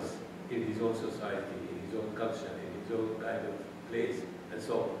others in his own society, in his own culture, in his own kind of place, and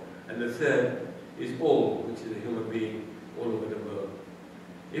so on. And the third is all, which is a human being all over the world.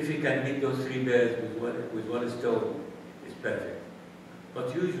 If he can hit those three birds with one stone, it's perfect.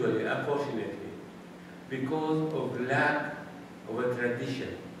 But usually, unfortunately, because of lack of a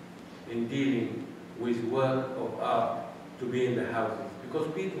tradition in dealing with work of art to be in the houses,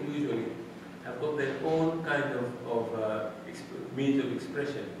 because people usually have got their own kind of means of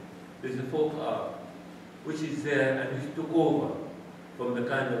expression. There's the folk art, which is there and which took over from the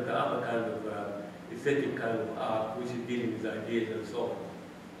other kind of aesthetic kind of art, which is dealing with ideas and so on.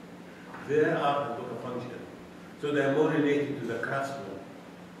 Their art has got a function. So they are more related to the craftsman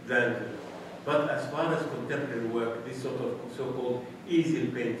than to, but as far as contemporary work, this sort of so-called easel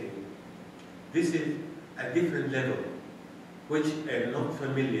painting, this is a different level, which are not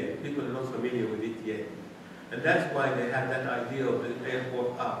familiar, people are not familiar with it yet. And that's why they have that idea of the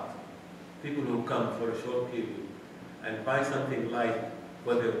airport art. People who come for a short period and buy something light,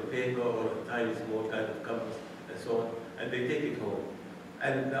 whether a paper or a tiny small kind of canvas and so on, and they take it home.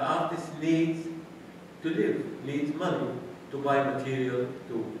 And the artist needs to live, needs money to buy material,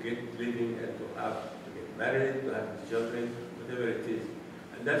 to get living and to get married, to have children, whatever it is.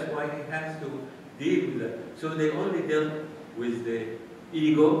 And that's why he has to deal with that. So they only dealt with the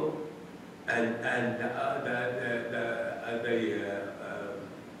ego and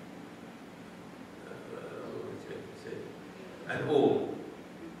and all,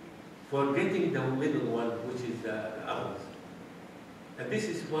 forgetting the middle one, which is the others. And this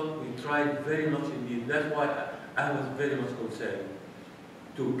is what we tried very much indeed. That's why I was very much concerned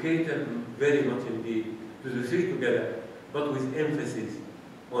to cater very much indeed to the three together, but with emphasis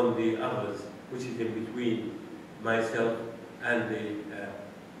on the others, which is in between myself and the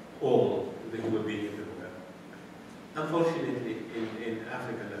all, the human being everywhere. Unfortunately, in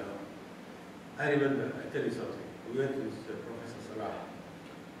Africa now, I remember, I tell you something, we went with Professor Salah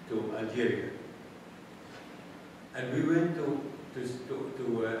to Algeria, and we went to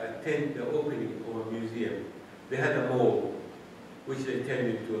attend the opening of a museum. They had a mall, which they turned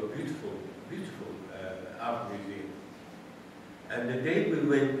into a beautiful, beautiful art museum. And the day we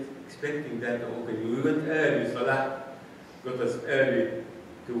went, expecting that opening, we went early. Salah got us early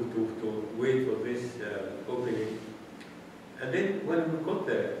to wait for this opening. And then when we got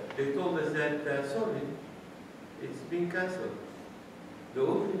there, they told us that, sorry, it's been cancelled. The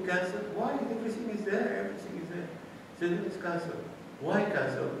opening cancelled? Why? Everything is there, everything is there. They said, it's cancelled. Why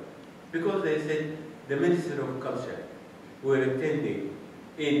cancelled? Because they said the Minister of Culture who were attending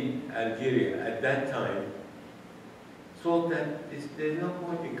in Algeria at that time thought that there's no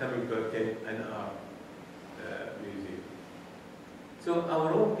point in coming to attend an art museum. So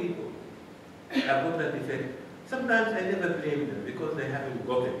our own people have got that effect. Sometimes I never blame them because they haven't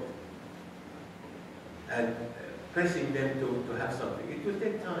got it. And pressing them to have something, it will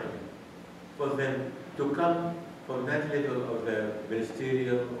take time for them to come from that level of the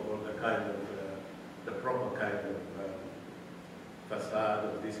ministerial or the kind of, the proper kind of facade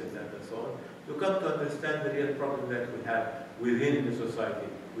of this and that and so on, to come to understand the real problem that we have within the society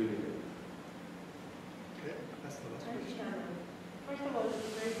we live in. Okay, that's the last question. First of all,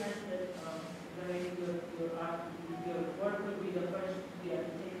 it's very nice that your work will be the first to be able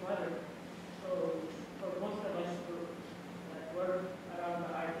to take water. So for most of us that work around the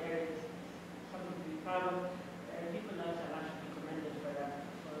art area, it's something to be proud of. And people like Salah should be commended for that,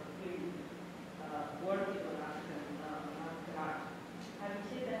 for really working on African art. Having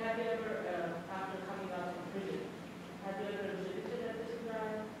said that, have you ever, after coming out from prison, have you ever exhibited at this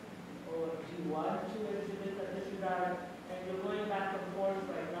ground? Or do you want to exhibit at this ground? And you're going back and forth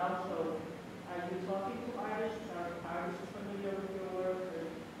right now, so are you talking to artists? Are artists familiar with your work?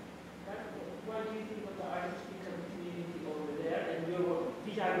 What do you think of the artistic community over there and your work,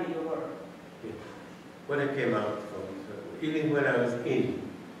 vis-a-vis your work? Yeah. When I came out from, even when I was in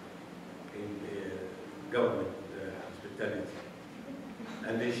government hospitality,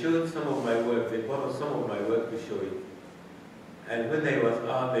 and they showed some of my work, they borrowed some of my work to show it. And when they was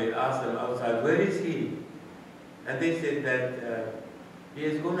out, they asked them outside, where is he? And they said that he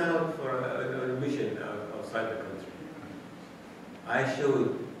has gone out for a mission outside the country. I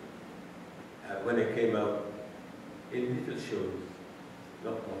showed, when I came out, in little shows,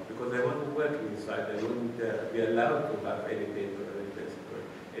 not more, because I wasn't working inside. I wouldn't be allowed to have any paper or any pencil or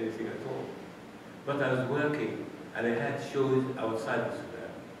anything at all. But I was working, and I had shows outside the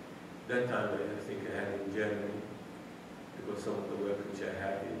Sudan. That time, I think I had in Germany, because some of the work which I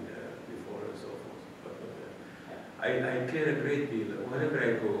had in before and so forth. But I care a great deal. Whenever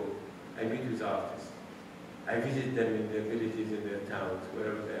I go, I meet with artists. I visit them in their villages, in their towns,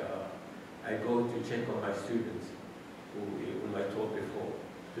 wherever they are. I go to check on my students, whom I taught before,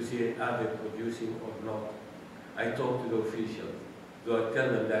 to see are they producing or not. I talk to the officials, though I tell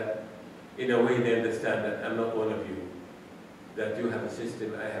them that in a way they understand that I'm not one of you, that you have a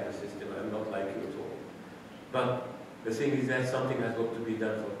system, I have a system, I'm not like you at all. But the thing is that something has got to be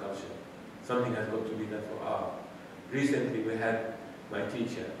done for culture. Something has got to be done for art. Recently we had my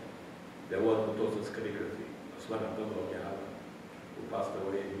teacher, the one who taught us calligraphy, Osman Abdullah, who passed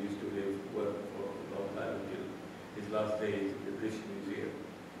away. He used to work for a long time until his last days in the British Museum.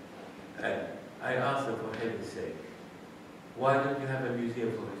 And I asked him, for heaven's sake, why don't you have a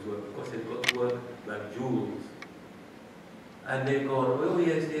museum for his work? Because he's got work like jewels. And they go, oh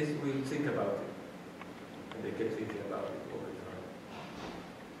yes, yes, we'll think about it. And they kept thinking about it all the time.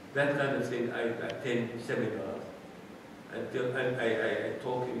 That kind of thing, I attend seminars, and I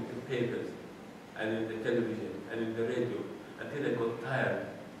talk in papers, and in the television, and in the radio, until I got tired.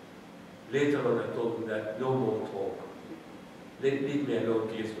 Later on, I told them that no more talk. Leave me alone,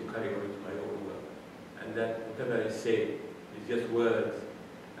 please, to carry on with my own work. And that whatever I say is just words,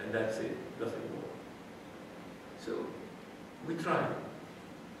 and that's it, nothing more. So, we try.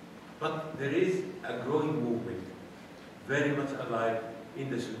 But there is a growing movement, very much alive in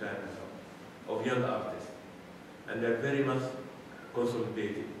the Sudan as well. of young artists. And they're very much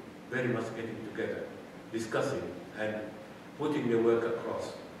consolidating, very much getting together, discussing and putting their work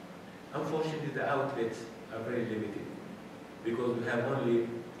across. Unfortunately, the outlets are very limited because we have only,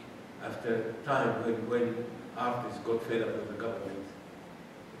 after time when artists got fed up with the government,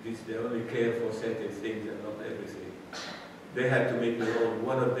 they only care for certain things and not everything. They had to make their own.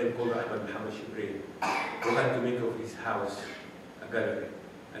 One of them, called Ibrahim, who had to make of his house a gallery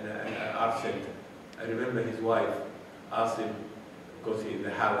and an art center. I remember his wife asked him, because in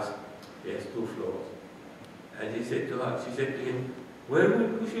the house he has 2 floors, and she said to him, where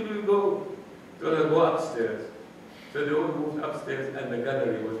should we go? So go upstairs. So they all moved upstairs, and the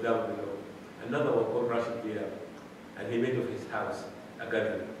gallery was down below. Another one called Rashid Diab, and he made of his house a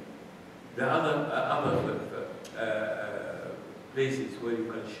gallery. The other places where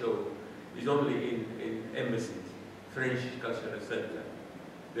you can show is only in embassies, French Cultural Center,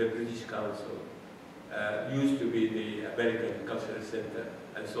 the British Council, used to be the American Cultural Center,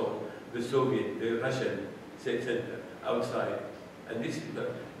 and so on, the Soviet, the Russian center outside. And this,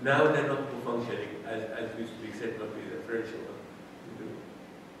 now they're not functioning as used to be, except not with the French one.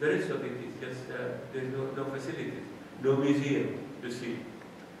 The rest of it is just, there's no facilities, no museum to see.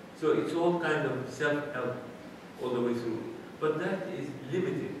 So it's all kind of self-help all the way through. But that is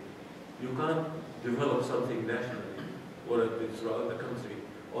limited. You can't develop something nationally or throughout the country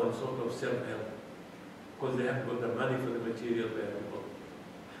on sort of self-help, because they haven't got the money for the material, they haven't got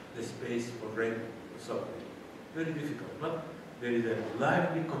the space for rent or something. Very difficult. But there is a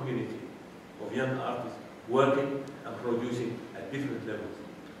lively community of young artists working and producing at different levels: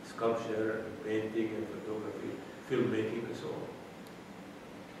 sculpture, and painting, and photography, filmmaking, and so on.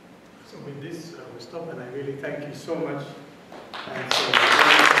 So with this, we stop, and I really thank you so much. And so